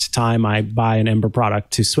next time I buy an Ember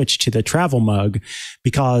product to switch to the travel mug,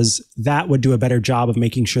 because that would do a better job of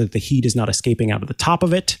making sure that the heat is not escaping out of the top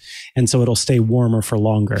of it. And so it'll stay warmer for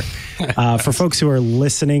longer. For folks who are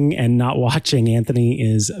listening and not watching, Anthony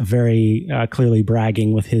is very clearly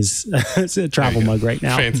bragging with his travel mug right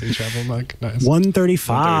now. Fancy travel mug. Nice.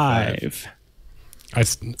 135. I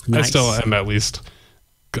still am, at least.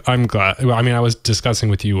 I'm glad. I mean, I was discussing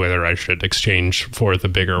with you whether I should exchange for the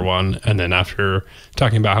bigger one. And then after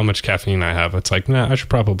talking about how much caffeine I have, it's like, nah, I should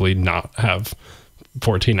probably not have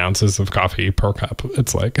 14 ounces of coffee per cup.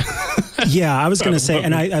 It's like, yeah, I was going to say,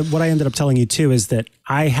 and what I ended up telling you too is that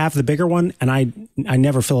I have the bigger one, and I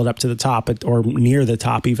never fill it up to the top or near the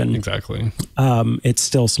top even. Exactly. It's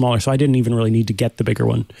still smaller, so I didn't even really need to get the bigger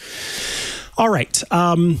one. All right.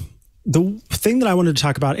 The thing that I wanted to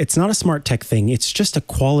talk about, it's not a smart tech thing. It's just a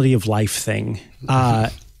quality of life thing.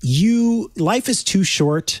 Life is too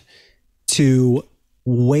short to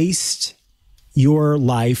waste your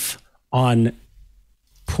life on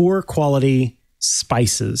poor quality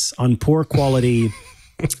spices, on poor quality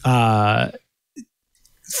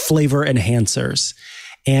flavor enhancers.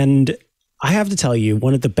 And I have to tell you,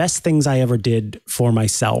 one of the best things I ever did for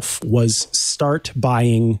myself was start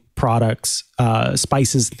buying products,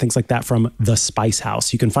 spices, and things like that from The Spice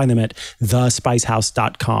House. You can find them at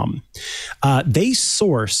thespicehouse.com. They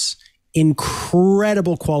source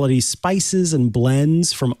incredible quality spices and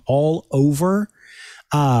blends from all over.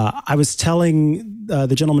 I was telling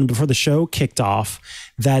the gentleman before the show kicked off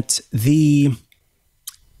that they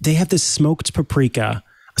have this smoked paprika.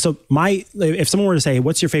 So if someone were to say,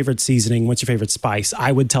 what's your favorite seasoning? What's your favorite spice?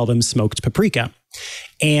 I would tell them smoked paprika.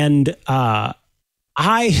 And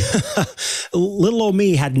little old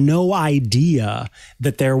me had no idea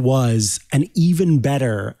that there was an even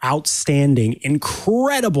better, outstanding,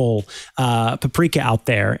 incredible paprika out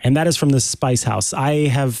there. And that is from the Spice House. I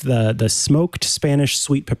have the smoked Spanish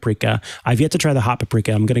sweet paprika. I've yet to try the hot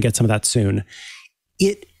paprika. I'm going to get some of that soon.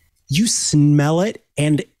 You smell it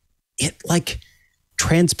and it like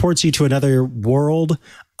transports you to another world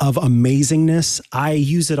of amazingness. I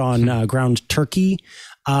use it on ground turkey.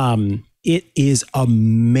 It is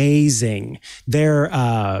amazing. Their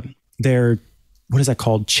what is that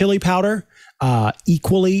called? Chili powder,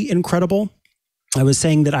 equally incredible. I was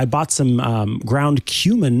saying that I bought some ground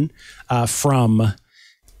cumin from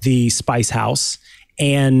the Spice House,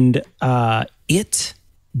 and it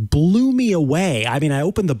blew me away. I mean, I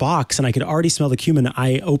opened the box and I could already smell the cumin.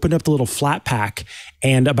 I opened up the little flat pack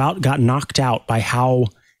and about got knocked out by how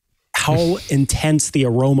intense the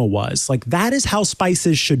aroma was. Like, that is how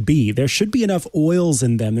spices should be. There should be enough oils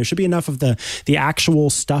in them. There should be enough of the actual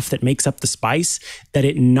stuff that makes up the spice that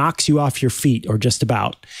it knocks you off your feet, or just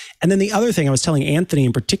about. And then the other thing I was telling Anthony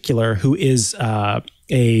in particular, who is a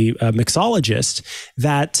mixologist,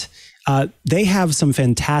 that they have some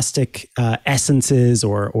fantastic essences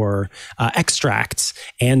or extracts.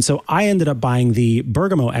 And so I ended up buying the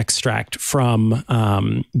bergamot extract from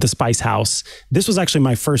the Spice House. This was actually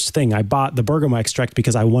my first thing. I bought the bergamot extract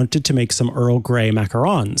because I wanted to make some Earl Grey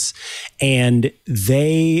macarons. And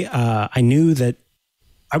I knew that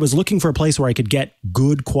I was looking for a place where I could get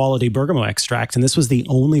good quality bergamot extract. And this was the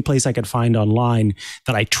only place I could find online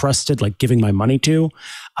that I trusted, like giving my money to.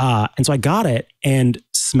 And so I got it and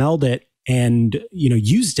smelled it and,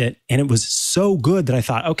 used it. And it was so good that I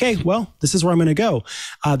thought, okay, well, this is where I'm going to go.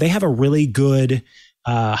 They have a really good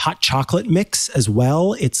hot chocolate mix as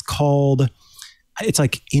well. It's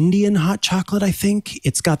like Indian hot chocolate, I think.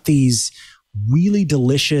 It's got these really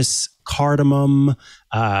delicious cardamom,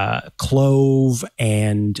 clove,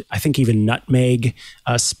 and I think even nutmeg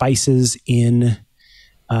spices in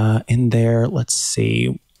there. Let's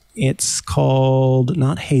see. It's called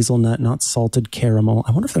not hazelnut, not salted caramel.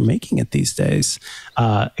 I wonder if they're making it these days.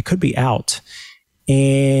 It could be out.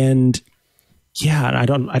 And yeah, I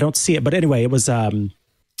don't see it. But anyway, it was an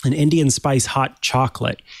Indian spice hot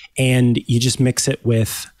chocolate, and you just mix it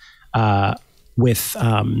with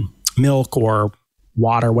milk or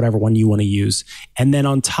water, whatever one you want to use. And then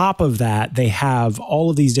on top of that, they have all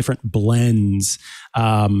of these different blends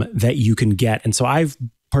that you can get. And so I've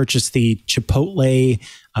purchased the Chipotle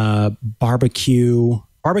barbecue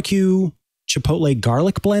Chipotle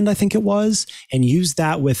garlic blend, I think it was, and used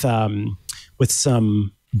that with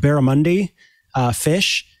some barramundi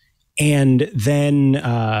fish, and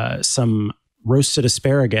then some roasted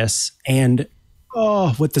asparagus, and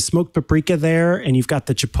with the smoked paprika there, and you've got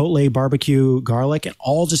the Chipotle barbecue garlic. It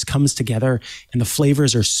all just comes together, and the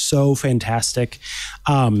flavors are so fantastic.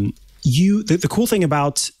 The cool thing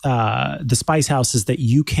about the Spice House is that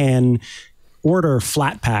you can order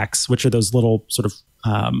flat packs, which are those little sort of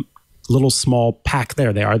little small pack.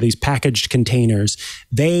 There they are, these packaged containers.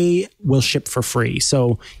 They will ship for free.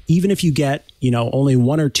 So even if you get, only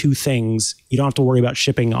one or two things, you don't have to worry about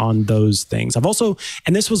shipping on those things. I've also,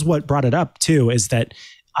 and this was what brought it up too, is that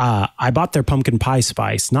I bought their pumpkin pie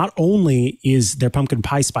spice. Not only is their pumpkin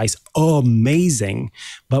pie spice amazing,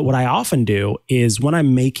 but what I often do is when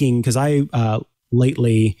I'm making, because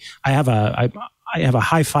lately I have a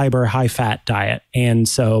high fiber, high fat diet. And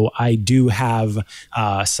so I do have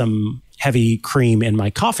some heavy cream in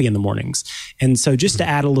my coffee in the mornings. And so just to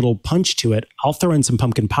add a little punch to it, I'll throw in some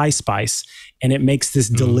pumpkin pie spice, and it makes this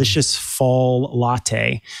delicious fall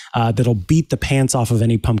latte that'll beat the pants off of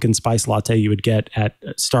any pumpkin spice latte you would get at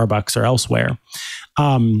Starbucks or elsewhere.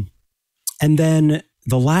 And then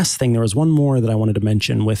the last thing, there was one more that I wanted to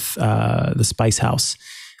mention with the Spice House,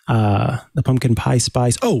 the pumpkin pie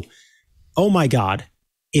spice. Oh my God.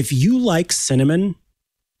 If you like cinnamon,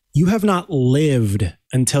 you have not lived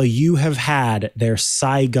until you have had their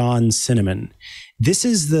Saigon cinnamon. This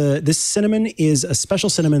cinnamon is a special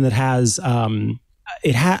cinnamon that has,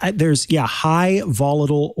 there's high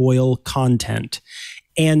volatile oil content.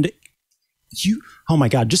 And oh my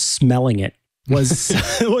God, just smelling it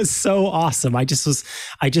was so awesome. I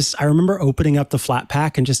remember opening up the flat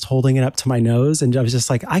pack and just holding it up to my nose, and I was just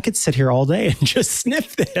like, I could sit here all day and just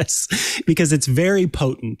sniff this because it's very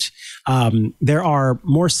potent. There are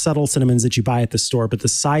more subtle cinnamons that you buy at the store, but the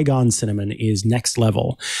Saigon cinnamon is next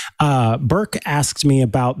level. Burke asked me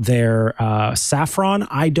about their saffron.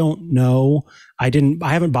 I don't know. I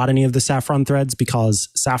haven't bought any of the saffron threads because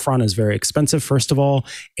saffron is very expensive, first of all,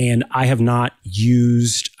 and I have not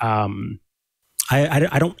used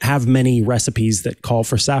I don't have many recipes that call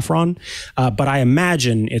for saffron, but I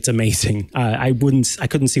imagine it's amazing. I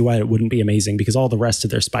couldn't see why it wouldn't be amazing because all the rest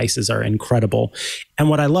of their spices are incredible. And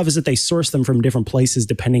what I love is that they source them from different places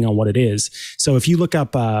depending on what it is. So if you look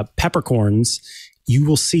up peppercorns, you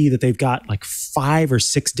will see that they've got like 5 or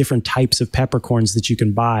 6 different types of peppercorns that you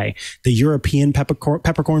can buy. The European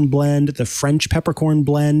peppercorn blend, the French peppercorn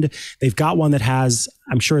blend. They've got one that has,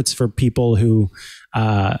 I'm sure it's for people who,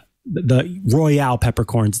 the Royale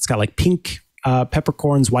peppercorns. It's got like pink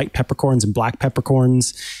peppercorns, white peppercorns, and black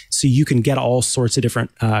peppercorns. So you can get all sorts of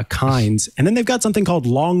different kinds. And then they've got something called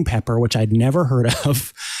long pepper, which I'd never heard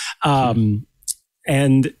of.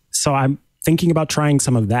 And so I'm thinking about trying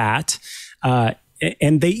some of that.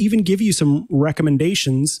 And they even give you some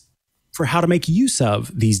recommendations for how to make use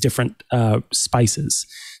of these different spices.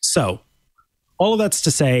 So all of that's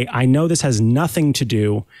to say, I know this has nothing to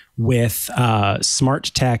do with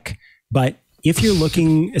smart tech, but if you're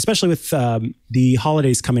looking, especially with the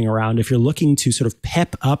holidays coming around, if you're looking to sort of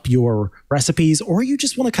pep up your recipes, or you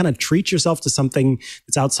just want to kind of treat yourself to something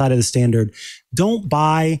that's outside of the standard, don't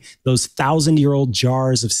buy those 1,000-year-old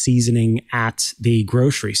jars of seasoning at the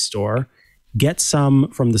grocery store. Get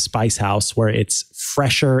some from the Spice House where it's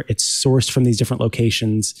fresher, it's sourced from these different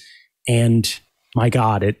locations, and my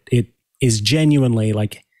God, it is genuinely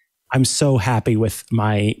like, I'm so happy with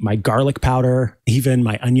my garlic powder, even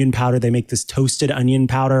my onion powder. They make this toasted onion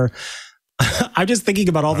powder. I'm just thinking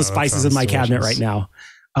about all the spices in my cabinet right now.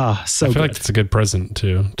 So I feel like it's a good present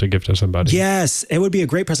to give to somebody. Yes, it would be a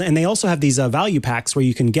great present. And they also have these value packs where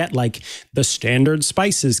you can get like the standard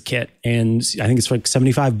spices kit. And I think it's for like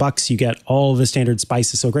 $75. You get all the standard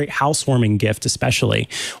spices. So a great housewarming gift, especially,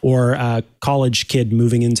 or a college kid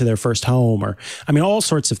moving into their first home, or I mean, all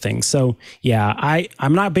sorts of things. So yeah,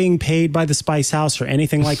 I'm not being paid by the Spice House or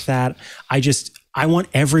anything like that. I want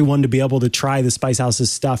everyone to be able to try the Spice House's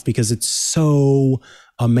stuff because it's so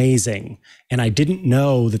amazing. And I didn't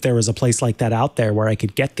know that there was a place like that out there where I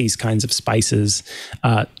could get these kinds of spices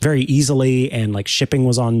very easily, and like shipping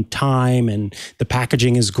was on time, and the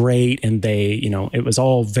packaging is great, and they, it was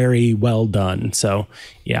all very well done. So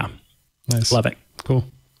yeah, nice. Love it. Cool.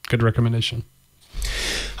 Good recommendation.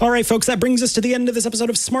 All right, folks, that brings us to the end of this episode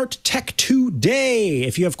of Smart Tech Today.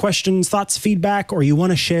 If you have questions, thoughts, feedback, or you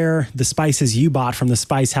want to share the spices you bought from the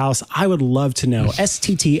Spice House, I would love to know.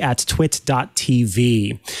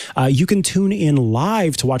 stt@twit.tv. You can tune in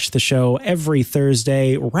live to watch the show every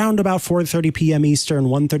Thursday around about 4:30 p.m. Eastern,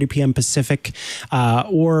 1:30 p.m. Pacific.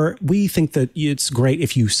 Or we think that it's great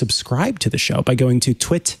if you subscribe to the show by going to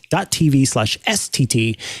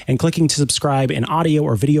twit.tv/STT and clicking to subscribe in audio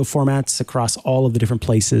or video formats across all of the different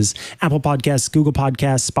places. Apple Podcasts, Google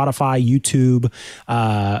Podcasts, Spotify, YouTube,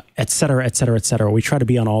 et cetera, et cetera, et cetera. We try to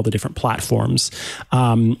be on all the different platforms.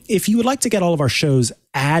 If you would like to get all of our shows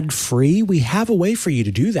ad-free, we have a way for you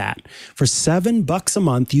to do that. For $7 a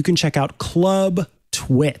month, you can check out Club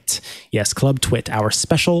Twit. Yes, Club Twit, our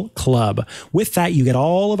special club. With that, you get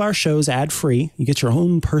all of our shows ad-free. You get your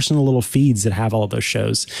own personal little feeds that have all of those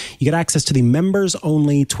shows. You get access to the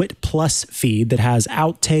members-only Twit Plus feed that has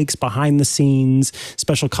outtakes, behind the scenes,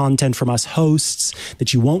 special content from us hosts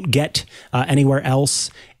that you won't get anywhere else.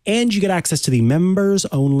 And you get access to the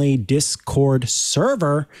members-only Discord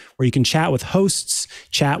server where you can chat with hosts,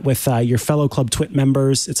 chat with your fellow Club Twit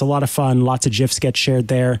members. It's a lot of fun. Lots of GIFs get shared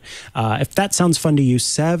there. If that sounds fun to you,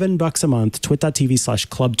 $7 a month,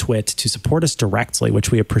 twit.tv/clubtwit to support us directly, which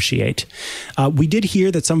we appreciate. We did hear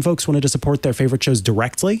that some folks wanted to support their favorite shows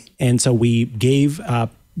directly, and so we gave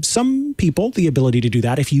some people the ability to do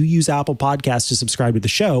that. If you use Apple Podcasts to subscribe to the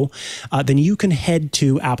show, then you can head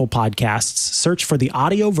to Apple Podcasts, search for the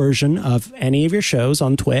audio version of any of your shows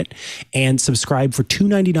on Twit, and subscribe for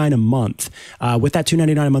 $2.99 a month. With that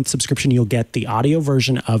 $2.99 a month subscription, you'll get the audio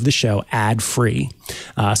version of the show ad-free.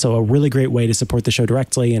 So a really great way to support the show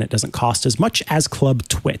directly, and it doesn't cost as much as Club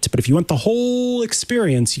Twit. But if you want the whole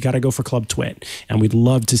experience, you got to go for Club Twit, and we'd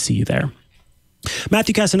love to see you there.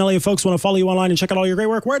 Matthew Cassinelli, if folks want to follow you online and check out all your great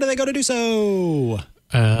work, where do they go to do so?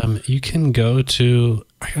 You can go to,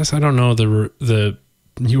 I guess I don't know the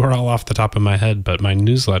URL off the top of my head, but my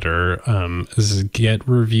newsletter is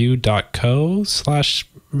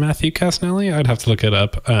getreview.co/Matthew Cassinelli. I'd have to look it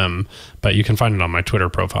up, but you can find it on my Twitter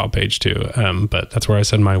profile page too. But that's where I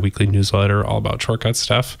send my weekly newsletter all about shortcut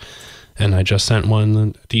stuff. And I just sent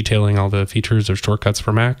one detailing all the features of shortcuts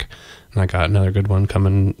for Mac. And I got another good one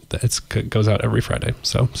coming. It goes out every Friday.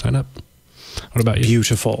 So sign up. What about you?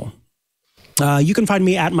 Beautiful. You can find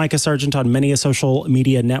me at Mikah Sargent on many a social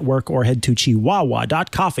media network, or head to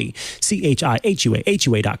chihuahua.coffee,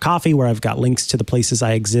 CHIHUA.coffee, where I've got links to the places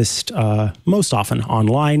I exist most often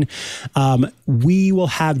online. We will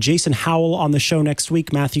have Jason Howell on the show next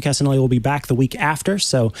week. Matthew Cassinelli will be back the week after.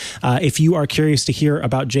 So if you are curious to hear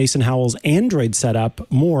about Jason Howell's Android setup,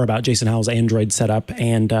 more about Jason Howell's Android setup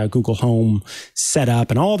and Google Home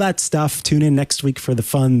setup and all that stuff, tune in next week for the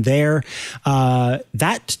fun there.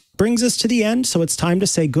 That brings us to the end, so it's time to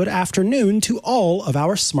say good afternoon to all of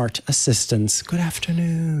our smart assistants. Good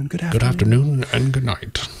afternoon. Good afternoon. Good afternoon and good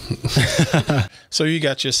night. So you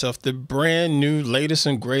got yourself the brand new latest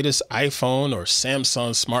and greatest iPhone or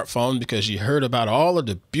Samsung smartphone because you heard about all of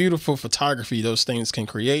the beautiful photography those things can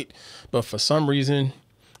create, but for some reason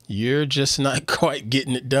you're just not quite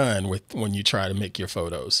getting it done when you try to make your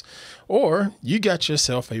photos. Or you got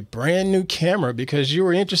yourself a brand new camera because you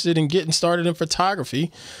were interested in getting started in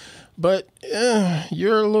photography, but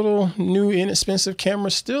your little new inexpensive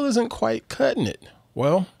camera still isn't quite cutting it.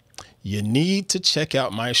 Well, you need to check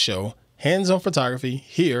out my show, Hands-On Photography,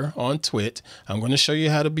 here on Twit. I'm going to show you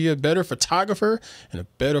how to be a better photographer and a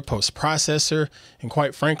better post-processor, and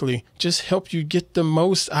quite frankly, just help you get the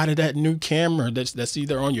most out of that new camera that's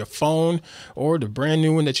either on your phone or the brand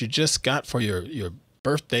new one that you just got for your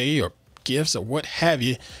birthday or gifts or what have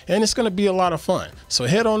you. And it's going to be a lot of fun. So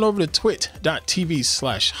head on over to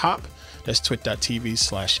twit.tv/hop. That's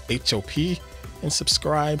twit.tv/HOP and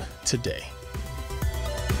subscribe today.